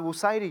pastor will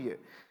say to you.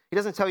 He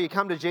doesn't tell you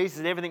come to Jesus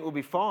and everything will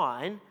be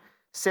fine,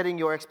 setting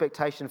your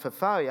expectation for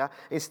failure.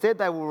 Instead,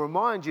 they will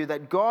remind you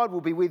that God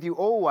will be with you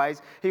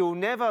always. He will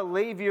never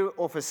leave you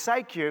or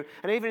forsake you.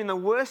 And even in the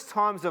worst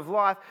times of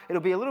life,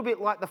 it'll be a little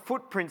bit like the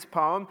Footprints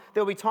poem.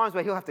 There'll be times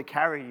where he'll have to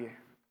carry you.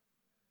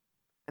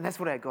 And that's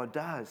what our God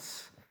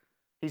does.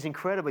 He's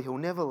incredible. He'll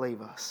never leave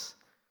us.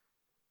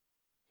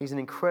 He's an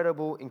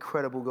incredible,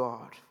 incredible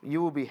God.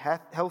 You will be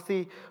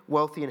healthy,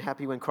 wealthy, and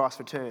happy when Christ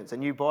returns. A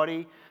new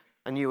body,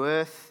 a new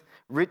earth,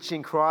 rich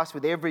in Christ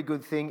with every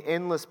good thing,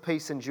 endless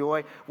peace and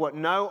joy. What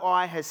no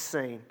eye has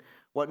seen,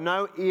 what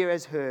no ear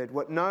has heard,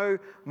 what no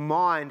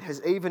mind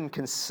has even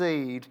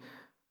conceived,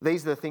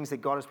 these are the things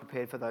that God has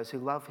prepared for those who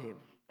love him.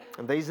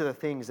 And these are the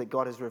things that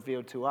God has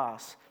revealed to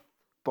us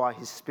by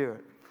his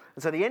Spirit.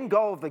 And so the end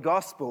goal of the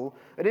gospel,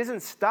 it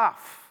isn't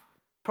stuff.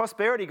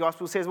 Prosperity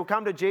gospel says, well,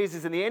 come to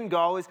Jesus, and the end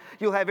goal is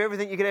you'll have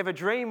everything you could ever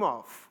dream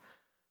of.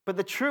 But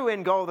the true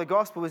end goal of the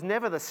gospel is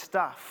never the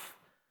stuff.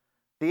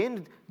 The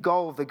end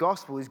goal of the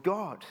gospel is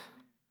God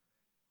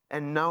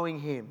and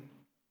knowing him.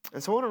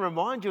 And so I want to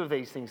remind you of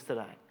these things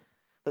today.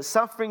 That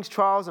sufferings,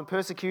 trials, and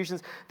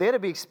persecutions, they're to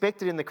be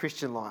expected in the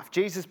Christian life.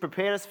 Jesus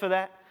prepared us for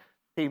that.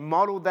 He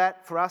modelled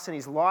that for us in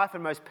his life,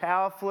 and most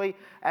powerfully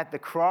at the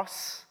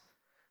cross.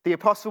 The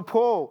Apostle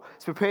Paul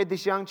has prepared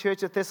this young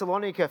church at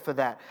Thessalonica for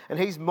that, and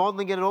he's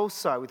modelling it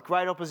also with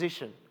great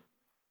opposition.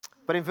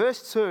 But in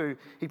verse 2,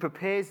 he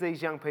prepares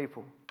these young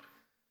people.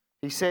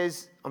 He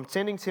says, I'm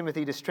sending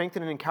Timothy to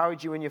strengthen and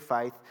encourage you in your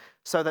faith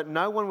so that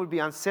no one would be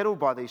unsettled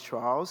by these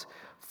trials,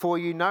 for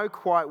you know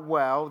quite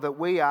well that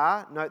we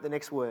are, note the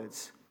next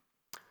words,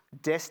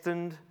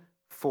 destined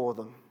for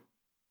them.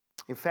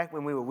 In fact,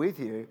 when we were with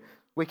you,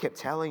 we kept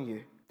telling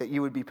you that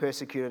you would be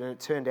persecuted, and it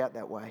turned out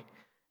that way,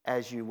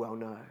 as you well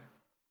know.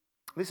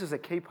 This is a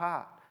key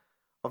part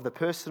of the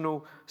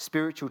personal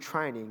spiritual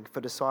training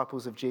for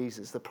disciples of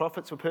Jesus. The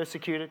prophets were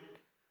persecuted.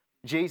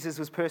 Jesus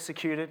was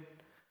persecuted.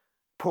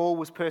 Paul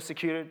was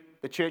persecuted.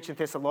 The church in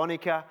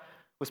Thessalonica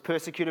was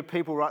persecuted.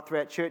 People right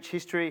throughout church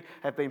history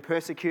have been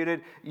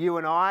persecuted. You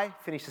and I,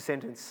 finish the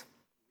sentence,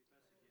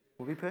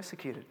 will be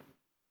persecuted.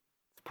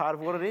 It's part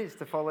of what it is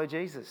to follow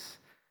Jesus.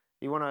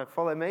 You want to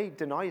follow me?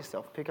 Deny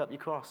yourself. Pick up your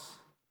cross.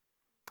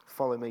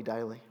 Follow me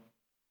daily.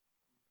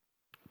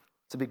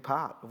 It's a big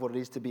part of what it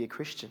is to be a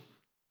Christian.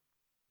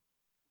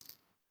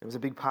 It was a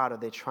big part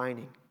of their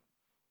training.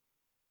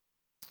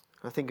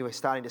 I think we're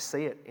starting to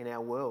see it in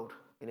our world,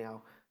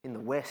 in the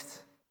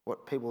West,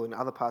 what people in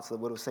other parts of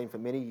the world have seen for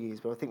many years.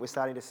 But I think we're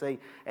starting to see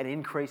an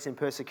increase in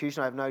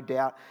persecution. I have no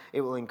doubt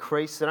it will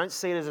increase. So don't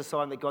see it as a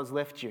sign that God's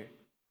left you.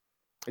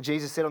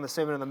 Jesus said on the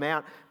Sermon on the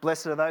Mount,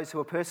 blessed are those who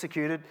are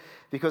persecuted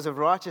because of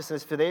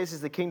righteousness, for theirs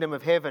is the kingdom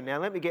of heaven. Now,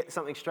 let me get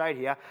something straight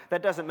here.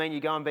 That doesn't mean you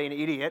go and be an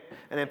idiot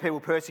and then people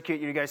persecute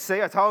you and go,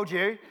 see, I told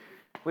you.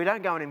 We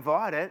don't go and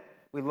invite it.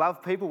 We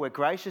love people. We're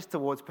gracious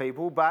towards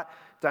people, but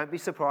don't be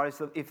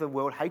surprised if the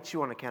world hates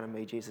you on account of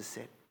me, Jesus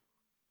said.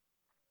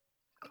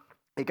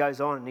 He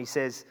goes on and he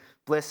says,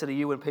 blessed are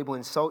you when people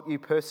insult you,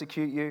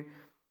 persecute you,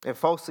 and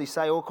falsely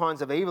say all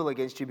kinds of evil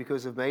against you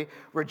because of me.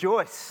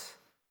 Rejoice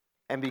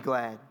and be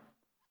glad,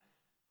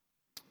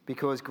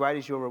 because great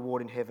is your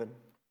reward in heaven.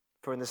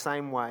 For in the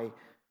same way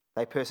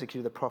they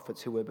persecuted the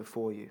prophets who were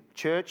before you.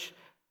 Church,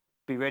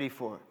 be ready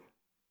for it.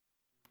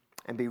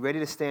 And be ready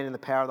to stand in the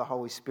power of the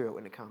Holy Spirit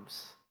when it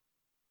comes.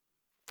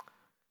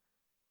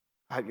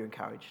 I hope you're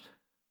encouraged.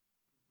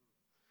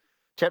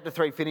 Chapter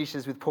 3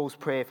 finishes with Paul's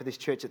prayer for this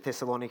church at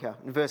Thessalonica.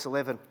 In verse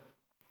 11,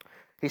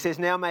 he says,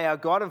 now may our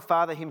God and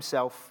Father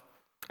himself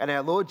and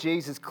our Lord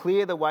Jesus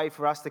clear the way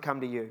for us to come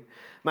to you.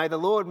 May the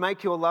Lord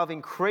make your love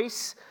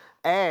increase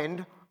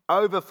and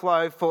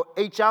overflow for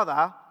each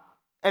other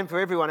and for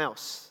everyone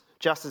else,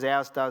 just as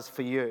ours does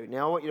for you.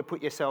 Now, I want you to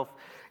put yourself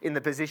in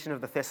the position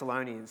of the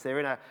Thessalonians. They're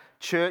in a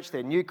church,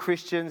 they're new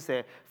Christians,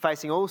 they're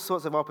facing all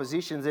sorts of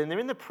oppositions, and they're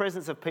in the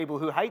presence of people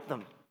who hate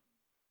them.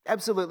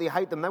 Absolutely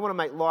hate them. They want to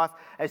make life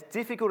as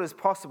difficult as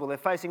possible. They're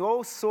facing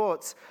all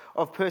sorts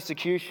of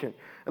persecution.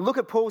 And look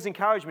at Paul's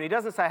encouragement. He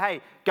doesn't say, hey,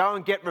 go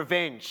and get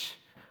revenge.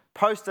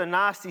 Post a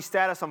nasty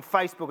status on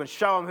Facebook and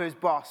show them who's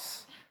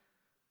boss.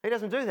 He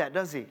doesn't do that,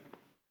 does he?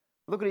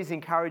 Look at his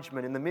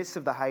encouragement in the midst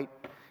of the hate,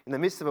 in the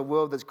midst of a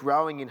world that's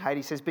growing in hate.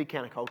 He says, be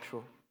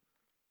countercultural.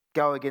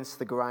 Go against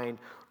the grain.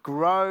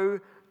 Grow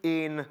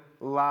in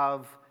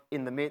love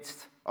in the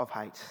midst of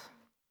hate.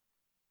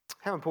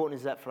 How important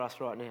is that for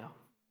us right now?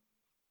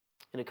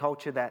 In a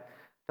culture that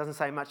doesn't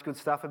say much good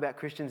stuff about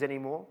Christians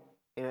anymore,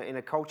 in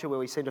a culture where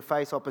we seem to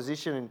face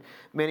opposition in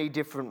many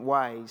different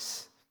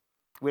ways,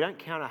 we don't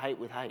counter hate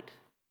with hate.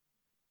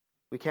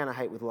 We counter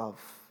hate with love.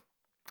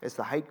 As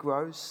the hate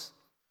grows,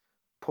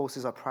 Paul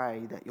says, I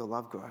pray that your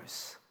love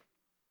grows.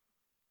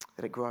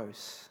 That it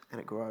grows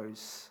and it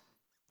grows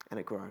and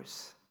it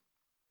grows.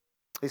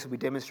 This will be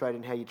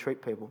demonstrated in how you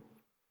treat people.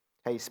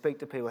 how you speak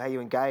to people, how you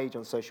engage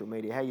on social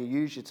media, how you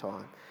use your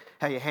time,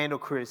 how you handle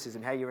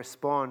criticism, how you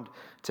respond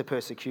to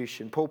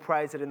persecution. Paul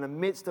prays that in the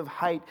midst of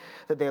hate,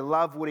 that their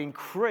love would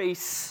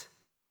increase,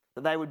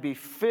 that they would be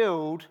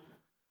filled,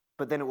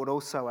 but then it would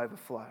also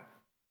overflow. Have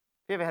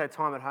you ever had a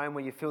time at home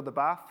where you filled the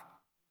bath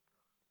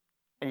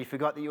and you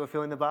forgot that you were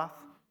filling the bath?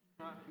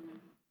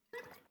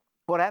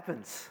 What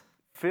happens?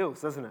 It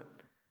fills, doesn't it?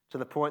 To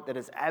the point that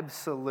it's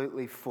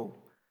absolutely full.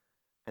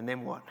 And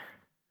then what?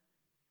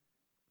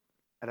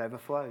 It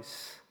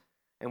overflows.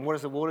 And what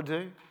does the water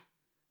do?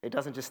 It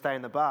doesn't just stay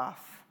in the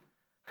bath.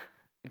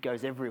 It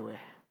goes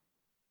everywhere.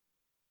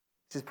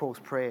 This is Paul's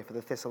prayer for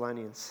the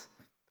Thessalonians.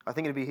 I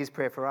think it'd be his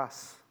prayer for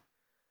us.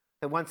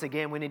 That once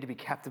again, we need to be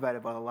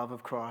captivated by the love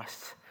of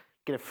Christ.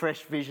 Get a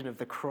fresh vision of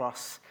the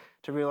cross.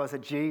 To realise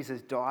that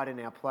Jesus died in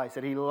our place.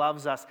 That he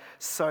loves us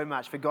so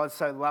much. For God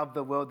so loved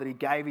the world that he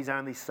gave his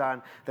only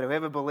Son. That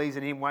whoever believes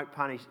in him won't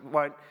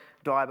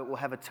die but will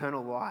have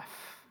eternal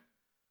life.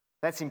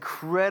 That's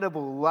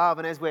incredible love.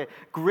 And as we're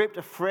gripped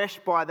afresh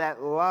by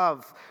that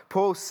love,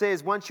 Paul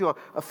says once you're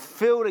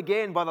filled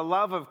again by the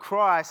love of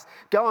Christ,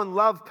 go and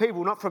love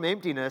people not from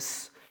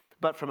emptiness,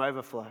 but from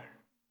overflow.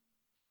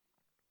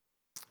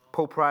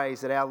 Paul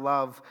prays that our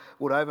love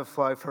would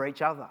overflow for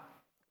each other.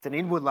 It's an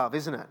inward love,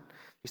 isn't it?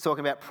 He's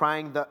talking about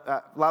praying,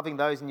 loving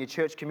those in your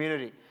church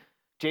community.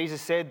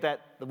 Jesus said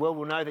that the world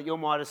will know that you're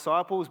my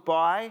disciples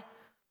by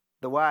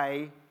the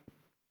way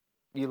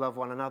you love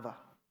one another.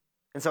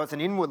 And so it's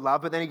an inward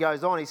love, but then he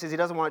goes on. He says he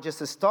doesn't want it just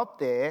to stop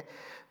there,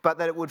 but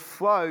that it would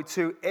flow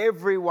to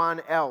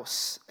everyone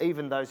else,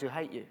 even those who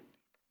hate you.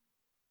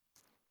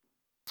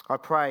 I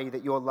pray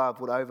that your love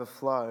would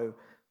overflow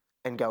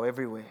and go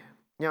everywhere.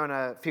 You know, in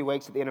a few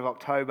weeks at the end of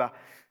October,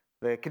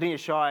 the Cardinia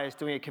Shire is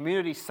doing a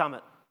community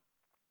summit.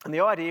 And the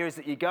idea is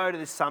that you go to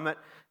this summit,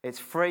 it's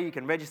free, you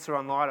can register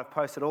online. I've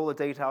posted all the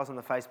details on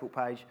the Facebook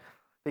page.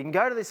 You can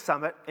go to this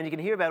summit and you can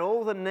hear about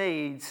all the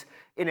needs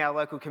in our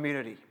local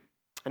community.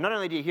 And not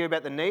only do you hear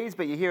about the needs,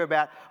 but you hear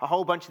about a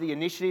whole bunch of the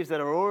initiatives that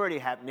are already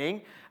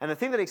happening. And the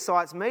thing that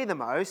excites me the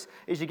most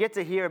is you get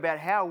to hear about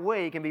how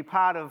we can be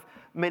part of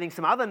meeting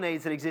some other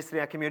needs that exist in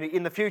our community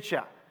in the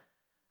future.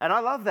 And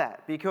I love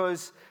that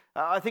because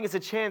I think it's a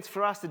chance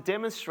for us to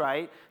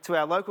demonstrate to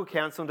our local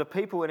council and to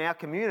people in our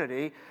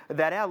community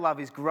that our love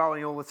is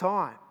growing all the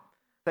time.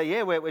 That,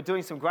 yeah, we're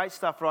doing some great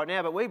stuff right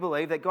now, but we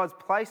believe that God's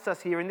placed us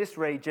here in this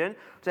region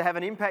to have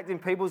an impact in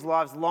people's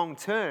lives long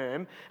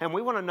term, and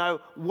we want to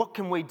know what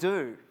can we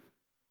do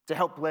to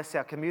help bless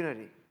our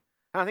community.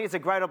 And I think it's a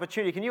great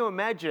opportunity. Can you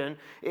imagine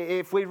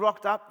if we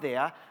rocked up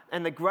there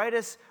and the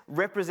greatest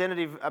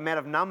representative amount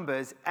of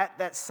numbers at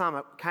that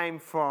summit came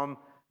from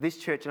this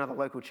church and other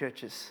local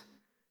churches?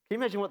 Can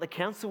you imagine what the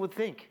council would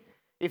think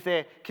if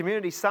their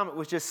community summit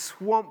was just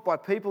swamped by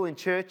people in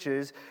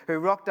churches who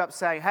rocked up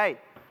saying, hey,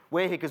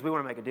 we're here because we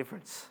want to make a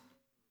difference.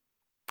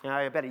 You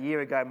know, about a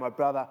year ago, my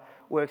brother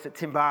works at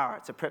Timbara.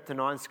 It's a Prep to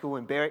 9 school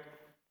in Berwick.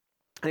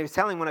 And he was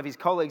telling one of his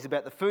colleagues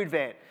about the food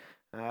van.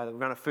 They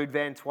run a food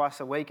van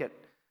twice a week at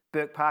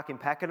Burke Park in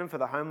Pakenham for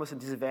the homeless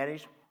and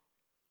disadvantaged.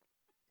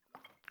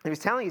 He was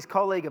telling his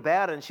colleague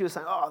about it, and she was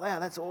saying, oh, wow,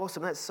 that's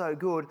awesome, that's so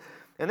good.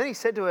 And then he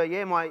said to her,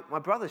 yeah, my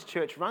brother's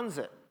church runs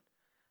it.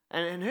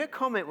 And her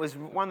comment was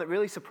one that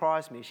really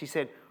surprised me. She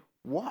said,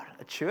 what,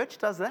 a church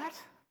does that?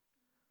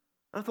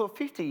 And I thought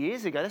 50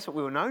 years ago, that's what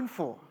we were known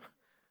for.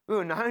 We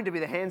were known to be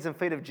the hands and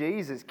feet of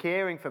Jesus,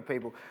 caring for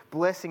people,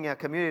 blessing our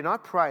community. And I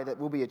pray that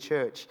we'll be a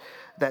church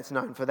that's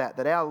known for that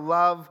our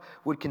love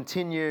would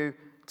continue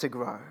to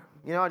grow.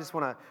 You know, I just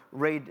want to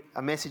read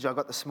a message I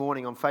got this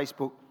morning on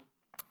Facebook.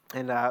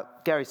 And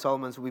Gary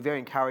Solomons will be very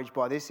encouraged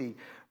by this. He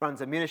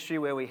runs a ministry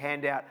where we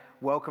hand out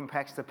welcome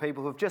packs to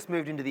people who've just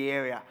moved into the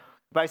area.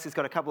 Basically, it's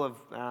got a couple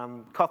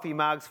of coffee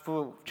mugs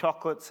full of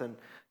chocolates and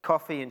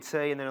coffee and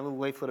tea, and then a little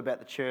leaflet about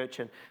the church,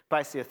 and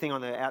basically a thing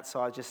on the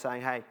outside just saying,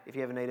 hey, if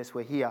you ever need us,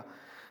 we're here.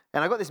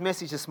 And I got this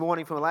message this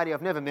morning from a lady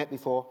I've never met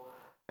before,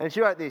 and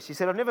she wrote this. She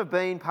said, I've never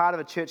been part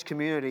of a church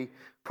community,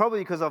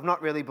 probably because I've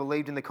not really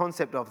believed in the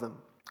concept of them.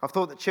 I've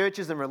thought that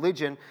churches and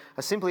religion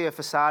are simply a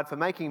facade for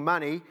making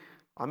money,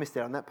 I missed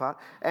out on that part,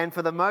 and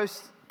for the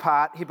most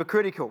part,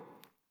 hypocritical.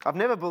 I've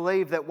never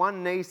believed that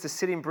one needs to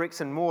sit in bricks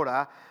and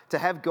mortar to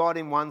have God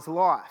in one's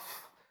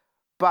life.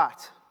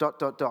 But,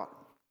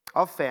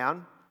 I've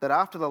found that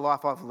after the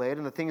life I've led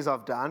and the things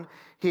I've done,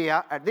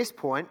 here, at this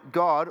point,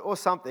 God or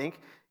something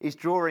is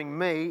drawing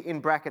me,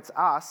 in brackets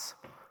us,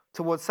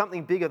 towards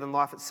something bigger than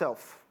life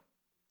itself.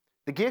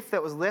 The gift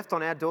that was left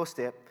on our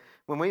doorstep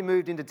when we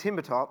moved into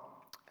Timbertop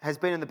has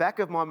been in the back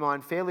of my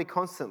mind fairly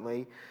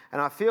constantly,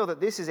 and I feel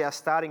that this is our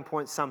starting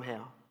point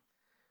somehow.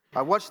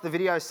 I watched the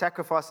video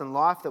Sacrifice and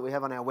Life that we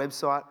have on our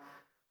website,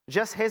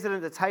 just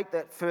hesitant to take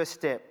that first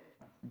step.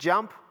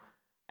 Jump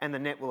and the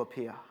net will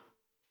appear.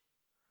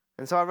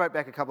 And so I wrote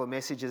back a couple of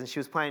messages, and she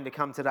was planning to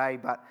come today,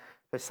 but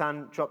her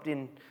son dropped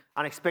in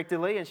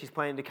unexpectedly and she's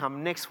planning to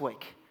come next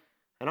week.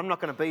 And I'm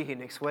not going to be here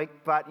next week,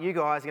 but you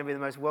guys are going to be the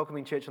most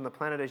welcoming church on the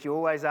planet, as you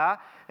always are.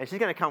 And she's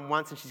going to come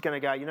once and she's going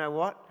to go, you know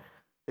what?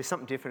 There's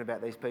something different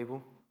about these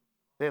people.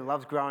 Their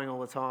love's growing all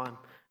the time.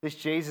 This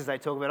Jesus they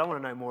talk about, I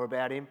want to know more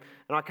about him.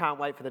 And I can't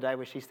wait for the day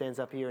where she stands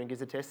up here and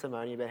gives a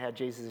testimony about how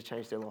Jesus has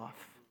changed her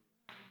life.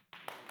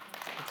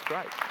 It's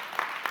great.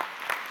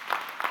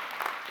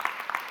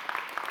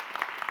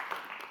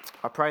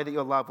 I pray that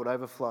your love would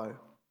overflow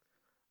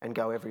and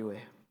go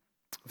everywhere.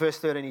 Verse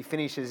 13, he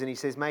finishes and he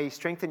says, may he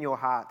strengthen your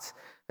hearts,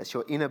 that's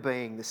your inner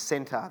being, the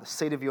centre, the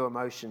seat of your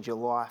emotions, your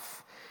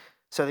life,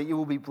 so that you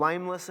will be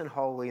blameless and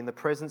holy in the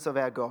presence of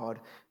our God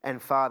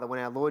and Father when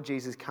our Lord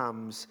Jesus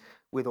comes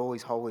with all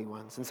his holy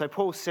ones. And so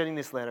Paul's sending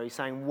this letter. He's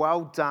saying,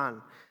 well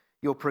done.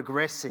 You're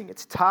progressing.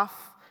 It's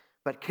tough,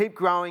 but keep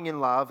growing in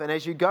love. And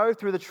as you go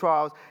through the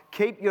trials,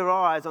 keep your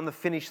eyes on the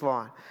finish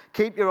line.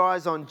 Keep your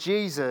eyes on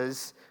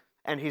Jesus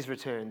and his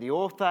return, the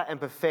author and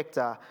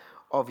perfecter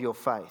of your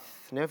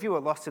faith. Now, if you were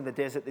lost in the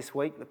desert this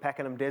week, the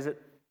Pakenham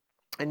Desert,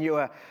 and you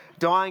were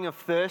dying of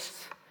thirst,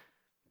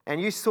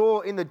 and you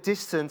saw in the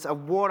distance a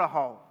water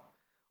hole,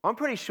 I'm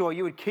pretty sure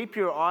you would keep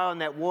your eye on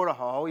that water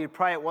hole. You'd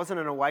pray it wasn't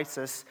an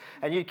oasis,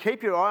 and you'd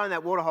keep your eye on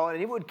that water hole,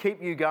 and it would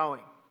keep you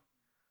going.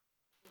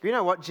 You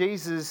know what?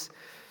 Jesus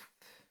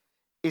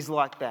is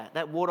like that.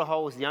 That water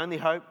hole is the only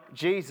hope.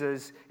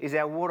 Jesus is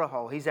our water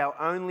hole. He's our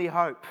only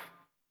hope.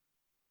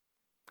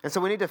 And so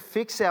we need to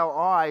fix our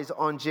eyes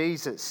on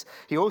Jesus.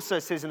 He also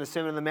says in the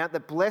Sermon on the Mount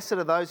that blessed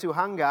are those who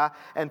hunger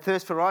and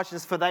thirst for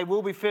righteousness, for they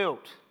will be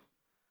filled.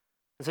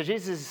 And so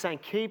Jesus is saying,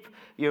 keep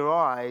your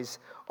eyes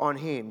on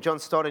him. John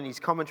Stott, in his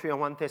commentary on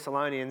 1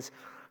 Thessalonians,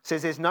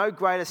 says there's no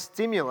greater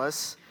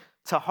stimulus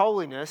to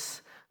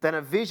holiness than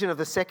a vision of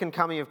the second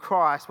coming of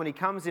Christ when he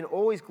comes in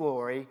all his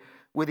glory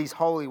with his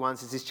holy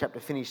ones, as this chapter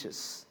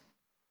finishes.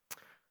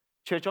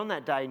 Church, on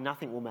that day,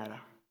 nothing will matter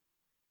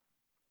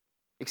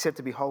except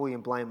to be holy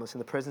and blameless in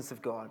the presence of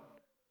God,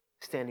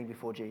 standing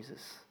before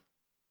Jesus.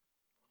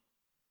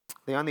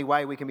 The only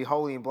way we can be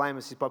holy and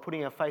blameless is by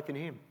putting our faith in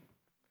him.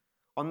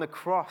 On the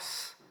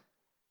cross,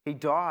 he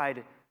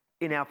died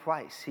in our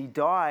place. He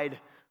died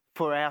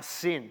for our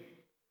sin.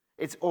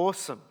 It's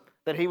awesome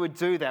that he would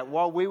do that.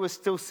 While we were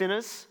still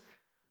sinners,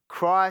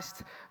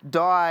 Christ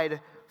died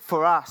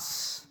for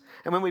us.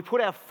 And when we put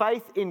our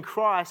faith in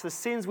Christ, the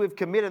sins we've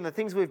committed and the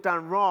things we've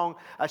done wrong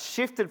are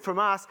shifted from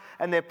us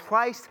and they're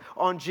placed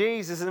on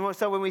Jesus. And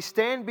so when we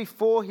stand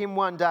before him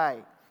one day,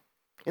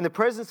 in the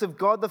presence of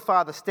God the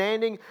Father,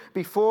 standing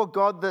before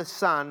God the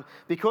Son,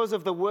 because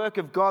of the work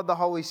of God the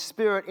Holy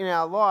Spirit in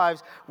our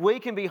lives, we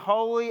can be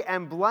holy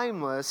and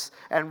blameless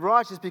and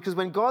righteous, because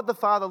when God the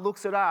Father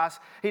looks at us,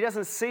 he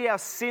doesn't see our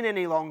sin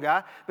any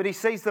longer, but he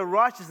sees the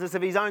righteousness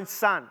of his own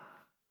Son.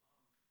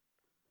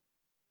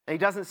 And he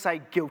doesn't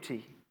say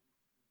guilty.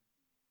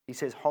 He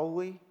says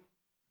holy,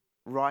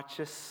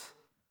 righteous,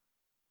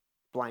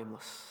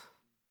 blameless.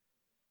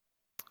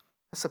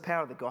 That's the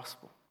power of the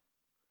gospel.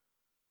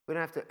 We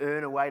don't have to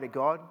earn a way to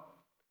God.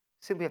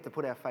 Simply have to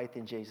put our faith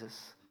in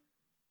Jesus.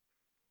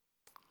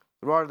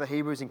 The writer of the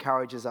Hebrews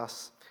encourages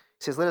us.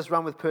 He says, let us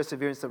run with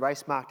perseverance the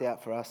race marked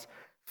out for us,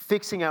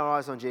 fixing our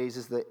eyes on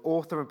Jesus, the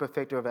author and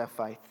perfecter of our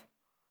faith.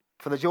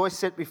 For the joy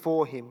set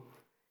before him,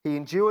 he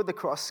endured the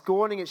cross,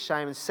 scorning its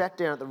shame, and sat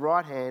down at the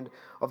right hand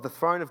of the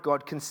throne of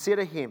God.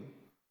 Consider him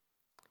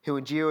who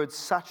endured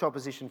such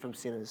opposition from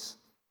sinners,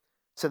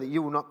 so that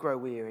you will not grow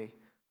weary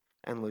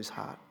and lose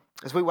heart.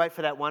 As we wait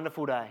for that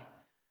wonderful day,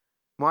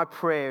 my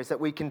prayer is that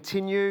we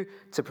continue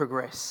to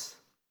progress,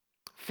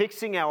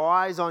 fixing our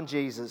eyes on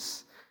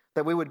Jesus,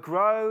 that we would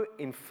grow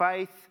in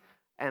faith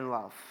and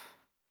love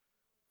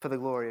for the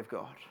glory of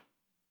God.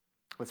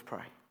 Let's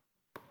pray.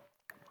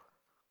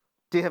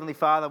 Dear Heavenly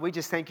Father, we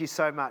just thank you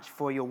so much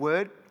for your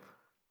word.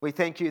 We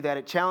thank you that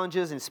it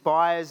challenges,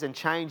 inspires, and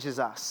changes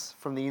us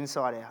from the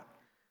inside out.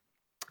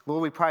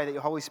 Lord, we pray that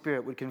your Holy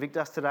Spirit would convict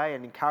us today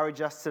and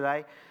encourage us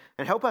today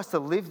and help us to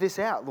live this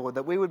out, Lord,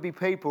 that we would be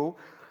people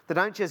that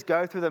don't just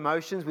go through the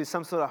motions with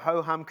some sort of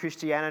ho-hum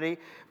Christianity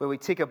where we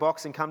tick a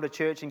box and come to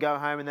church and go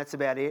home and that's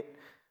about it.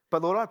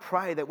 But Lord, I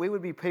pray that we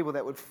would be people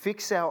that would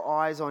fix our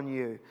eyes on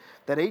you,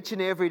 that each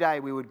and every day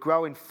we would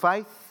grow in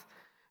faith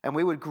and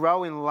we would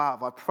grow in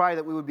love. I pray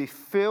that we would be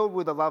filled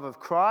with the love of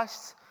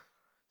Christ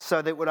so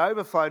that it would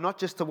overflow not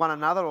just to one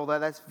another, although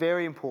that's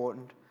very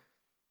important,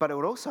 but it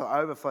would also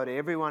overflow to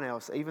everyone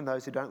else, even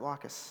those who don't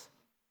like us.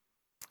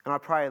 And I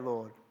pray,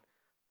 Lord,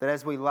 that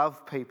as we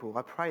love people,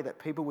 I pray that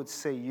people would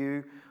see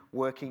you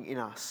working in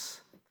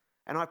us.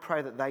 And I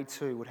pray that they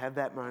too would have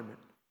that moment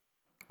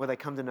where they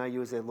come to know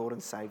you as their Lord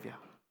and Saviour.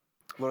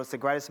 Lord, it's the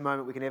greatest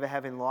moment we can ever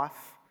have in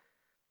life.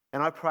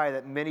 And I pray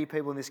that many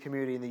people in this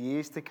community in the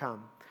years to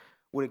come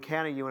would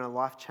encounter you in a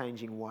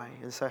life-changing way.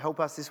 And so help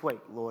us this week,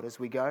 Lord, as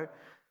we go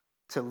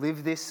to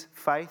live this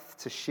faith,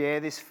 to share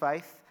this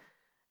faith,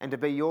 and to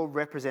be your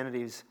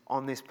representatives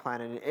on this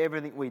planet in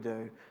everything we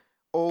do,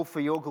 all for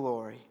your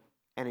glory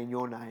and in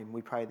your name.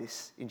 We pray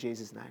this in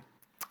Jesus' name.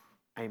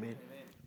 Amen. Amen.